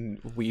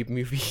fucking weeb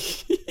movie.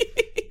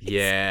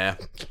 Yeah,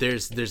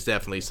 there's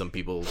definitely some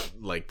people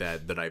like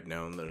that I've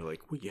known that are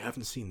like, well, you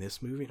haven't seen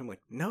this movie? And I'm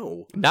like,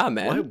 no. Nah,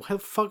 man. Why the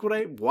fuck would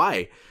I?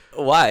 Why?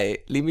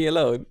 Leave me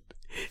alone.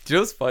 Do you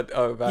know what's fun?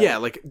 Oh, man. Yeah,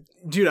 like,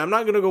 dude, I'm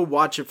not gonna go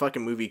watch a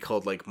fucking movie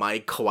called like My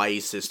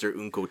Kawaii Sister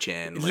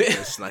Unko-chan. Like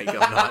this, like, I'm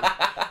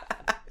not.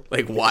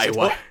 Like, why? Do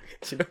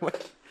you know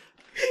what?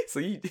 So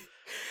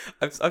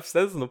I've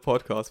said this on the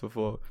podcast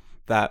before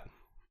that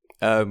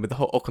with the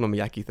whole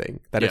okonomiyaki thing,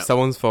 that if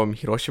someone's from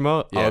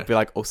Hiroshima, I would be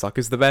like,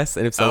 Osaka's the best,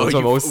 and if someone's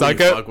from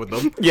Osaka, fuck with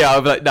them? Yeah,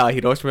 I'd be like, nah,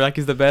 Hiroshima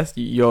yaki's the best.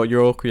 Your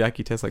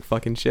okonomiyaki tastes like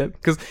fucking shit,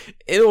 because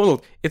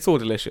it's all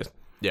delicious.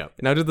 Yeah,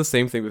 and I do the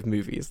same thing with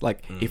movies.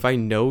 Like, if I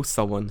know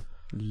someone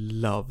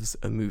loves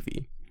a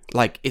movie,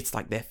 like it's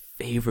like their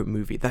favorite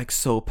movie, they're like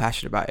so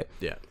passionate about it.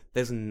 Yeah,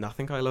 there's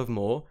nothing I love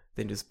more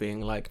than just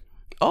being like,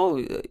 oh,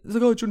 it's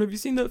like, oh, John, have you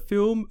seen that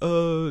film?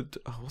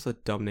 What's a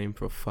dumb name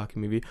for a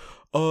fucking movie?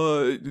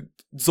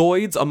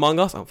 Zoids Among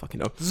Us? I don't fucking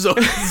know.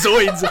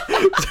 Zoids.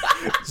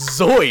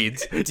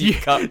 Zoids. Deep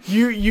cut.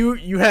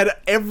 You had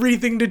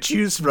everything to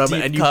choose from,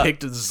 deep and you cut.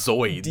 Picked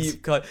Zoids.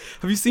 Deep cut.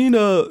 Have you seen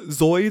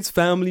Zoids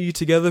Family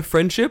Together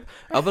Friendship?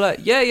 I'll be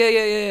like, yeah.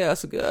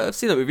 That's I've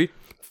seen that movie.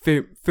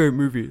 Favorite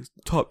movie,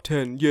 top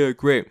 10. Yeah,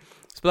 great.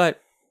 It's like,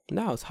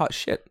 no, it's hot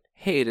shit.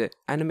 Hated it.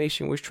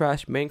 Animation was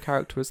trash. Main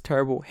character was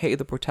terrible. Hated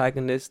the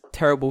protagonist.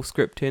 Terrible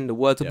scripting. The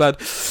words are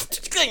bad.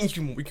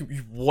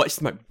 You watch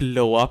them like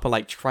blow up and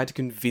like try to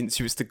convince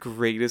you it's the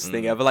greatest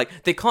thing ever.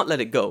 Like, they can't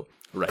let it go.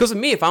 Right. Because of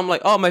me, if I'm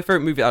like, oh, my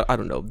favorite movie, I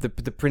don't know, the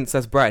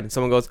Princess Bride, and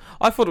someone goes,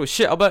 I thought it was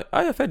shit, I'll be like,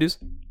 oh yeah, fair dues.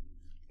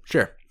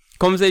 Sure.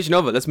 Conversation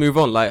over. Let's move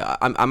on. Like,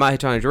 I'm out here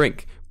trying to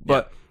drink.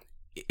 But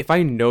if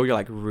I know you're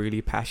like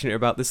really passionate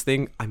about this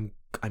thing, I'm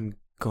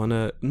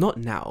gonna, not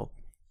now.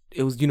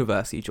 It was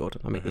university,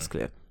 Jordan. I'll make this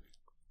clear.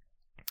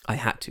 I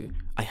had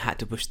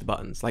to push the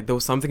buttons. Like, there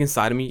was something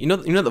inside of me. You know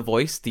the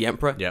voice, the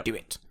Emperor? Yep. Do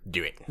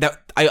it.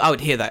 That I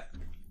would hear that.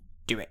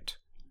 Do it.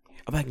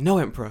 I'm like, no,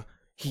 Emperor.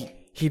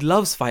 He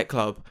loves Fight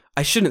Club.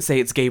 I shouldn't say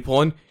it's gay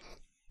porn.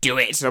 do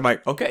it. And I'm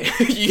like, okay,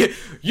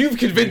 you've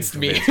convinced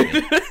me.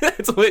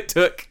 That's all it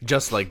took.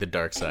 Just like the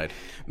dark side.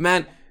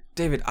 Man,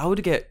 David, I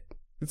would get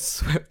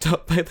swept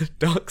up by the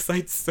dark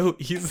side so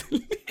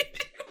easily.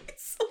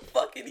 It's so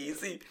fucking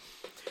easy.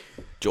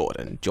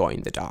 Jordan,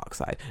 join the dark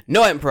side.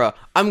 No, Emperor,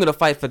 I'm gonna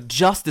fight for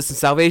justice and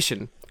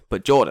salvation.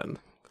 But Jordan,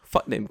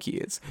 fuck them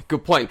kids.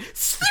 Good point.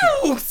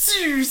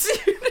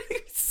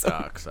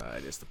 Dark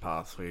side is the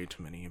pathway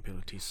to many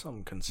abilities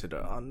some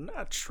consider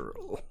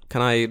unnatural.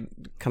 Can I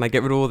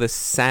get rid of all this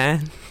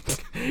sand?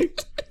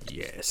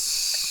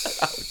 Yes.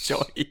 Oh,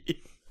 joy.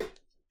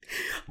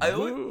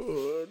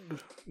 Good.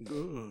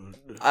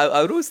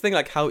 I would always think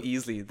like how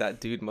easily that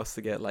dude must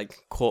have get like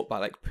caught by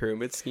like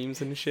pyramid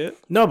schemes and shit.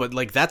 No, but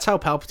like that's how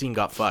Palpatine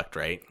got fucked,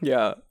 right?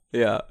 Yeah.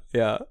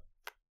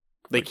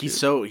 Like he's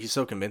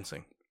so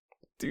convincing.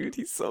 Dude,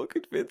 he's so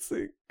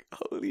convincing.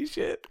 Holy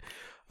shit.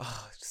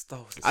 Oh,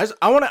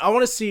 I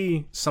want to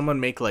see someone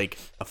make like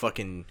a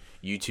fucking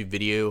YouTube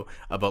video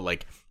about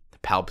like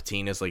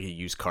Palpatine as like a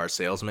used car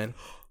salesman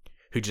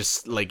who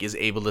just like is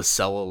able to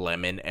sell a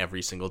lemon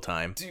every single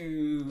time.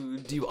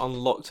 Dude, you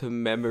unlocked a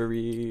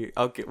memory.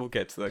 We'll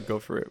get to that. Go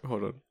for it.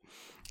 Hold on.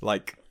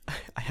 Like,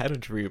 I had a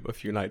dream a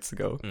few nights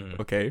ago.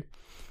 Okay.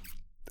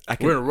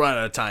 We're gonna run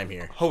out of time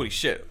here. Holy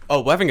shit.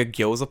 Oh, we're having a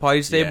Gilza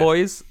party today,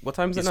 boys. What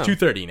time is it now? It's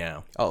 2:30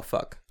 now. Oh,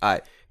 fuck.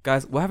 Alright.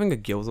 Guys, we're having a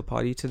Gilza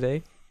party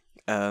today.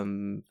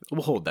 We'll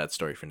hold that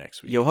story for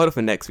next week. You'll hold it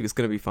for next week. It's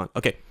gonna be fun.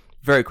 Okay.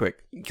 Very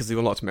quick, because you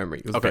unlocked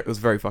memory. It was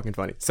very fucking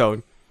funny.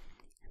 So,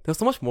 there's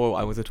so much more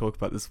I want to talk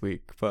about this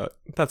week, but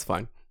that's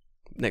fine.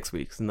 Next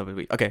week's another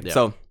week. Okay,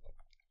 so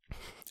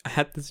I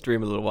had this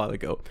dream a little while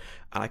ago,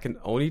 and I can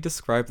only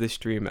describe this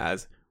dream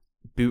as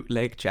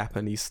bootleg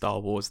Japanese Star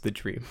Wars The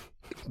Dream.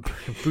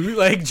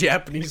 Bootleg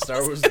Japanese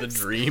Star Wars The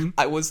Dream?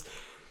 I was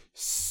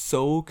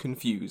so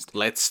confused.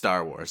 Let's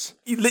Star Wars.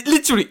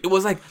 Literally, it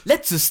was like,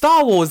 let's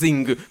Star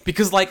Warsing,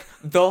 because like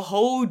the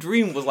whole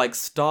dream was like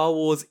Star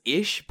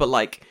Wars-ish, but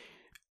like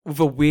with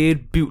a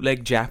weird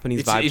bootleg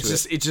Japanese vibe to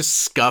it. It just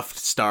scuffed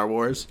Star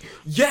Wars.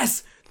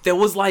 Yes, there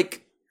was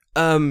like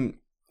it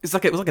was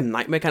like a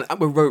nightmare kind of.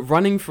 We're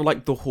running through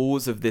like the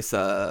halls of this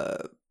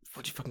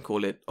what do you fucking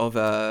call it? Of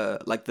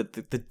like the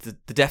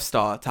Death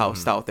Star tower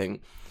style thing.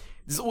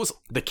 This is also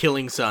the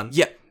Killing Sun.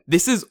 Yeah,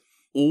 this is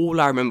all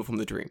I remember from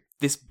the dream.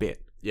 This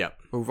bit. Yeah,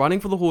 we're running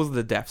for the halls of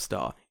the Death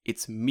Star.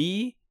 It's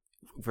me.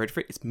 Ready for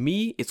it? It's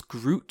me. It's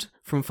Groot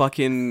from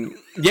fucking.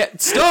 Yeah,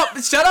 stop!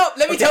 Shut up!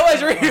 Let me tell my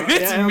dream.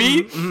 It's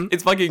me. Mm-hmm.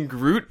 It's fucking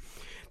Groot.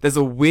 There's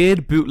a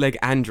weird bootleg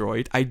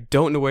android. I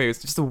don't know where it's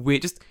just a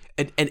weird, just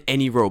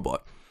any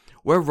robot.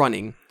 We're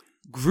running.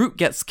 Groot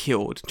gets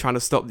killed trying to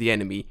stop the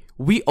enemy.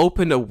 We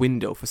open a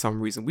window for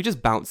some reason. We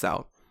just bounce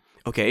out.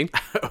 Okay.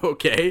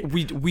 Okay.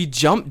 We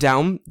jump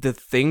down the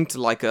thing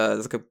to like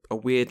a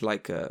weird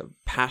like a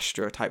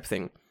pasture type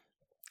thing.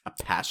 A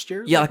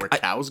pasture? Yeah, like where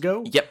cows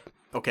go? Yep.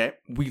 Okay.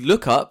 We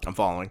look up. I'm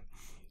following.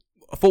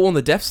 I thought on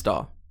the Death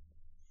Star.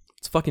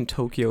 It's fucking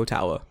Tokyo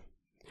Tower.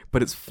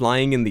 But it's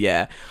flying in the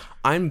air.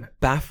 I'm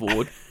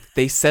baffled.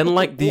 They send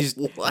like these...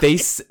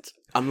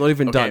 I'm not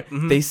even done.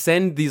 Mm-hmm. They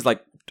send these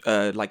like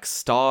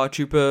Star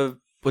Trooper...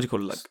 What do you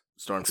call it? Like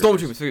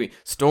Stormtroopers.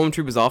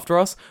 Stormtroopers after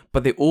us.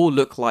 But they all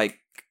look like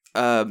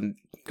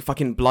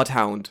fucking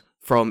Bloodhound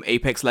from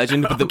Apex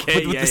Legend. With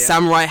the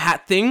samurai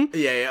hat thing.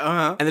 Yeah,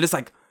 uh-huh. And they're just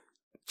like...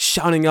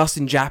 shouting us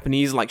in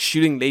Japanese, like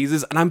shooting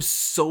lasers, and I'm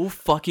so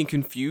fucking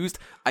confused.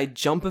 I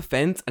jump a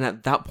fence, and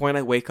at that point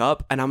I wake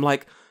up, and I'm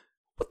like,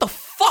 what the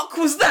fuck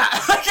was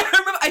that? Like,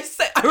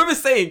 I remember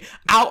saying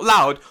out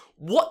loud,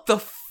 what the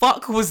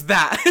fuck was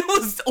that? It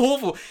was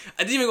awful.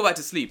 I didn't even go back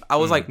to sleep. I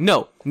was like,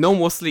 no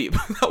more sleep.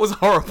 That was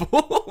horrible.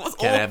 It was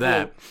Can't have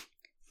that.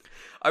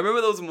 I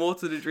remember there was more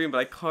to the dream, but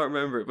I can't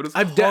remember it. But it was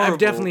I've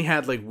definitely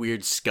had like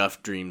weird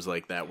scuffed dreams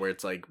like that, where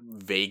it's like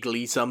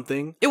vaguely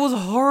something. It was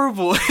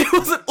horrible. It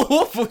was an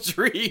awful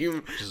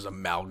dream. Just an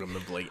amalgam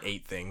of like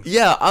 8 things.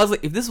 Yeah, I was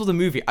like, if this was a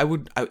movie, I'd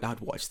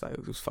watch that.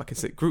 It was fucking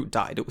sick. Groot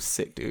died. It was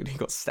sick, dude. He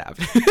got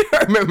stabbed.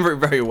 I remember it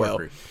very well.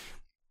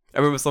 I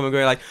remember someone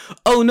going like,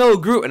 "Oh no,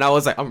 Groot," and I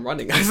was like, "I'm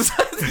running." I just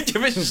didn't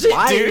give a shit,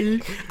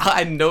 dude. I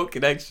had no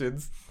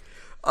connections.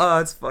 Oh,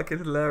 it's fucking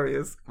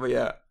hilarious. But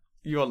yeah.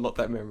 You unlocked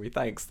that memory.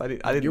 Thanks. I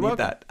didn't need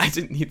that. I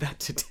didn't need that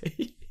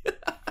today.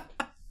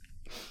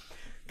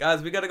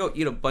 Guys, we gotta go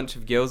eat a bunch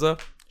of gyoza.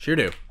 Sure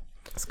do.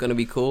 It's gonna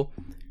be cool.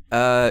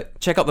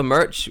 Check out the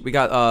merch. We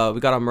got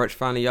our merch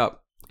finally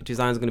up.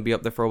 Design's gonna be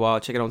up there for a while.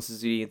 Check it out on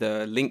Suzuki.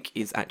 The link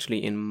is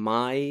actually in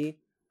my.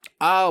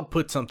 I'll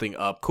put something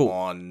up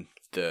on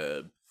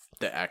the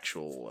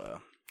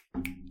actual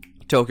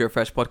Tokyo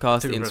Fresh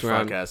Podcast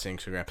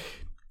Instagram.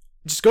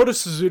 Just go to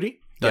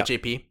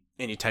Suzuki.jp.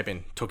 And you type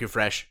in Tokyo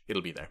Fresh,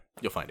 it'll be there.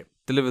 You'll find it.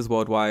 Delivers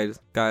worldwide.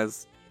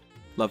 Guys,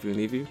 love you and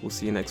leave you. We'll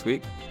see you next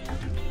week.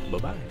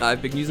 Bye-bye.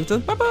 Big news until.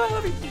 Bye-bye.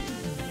 Love you.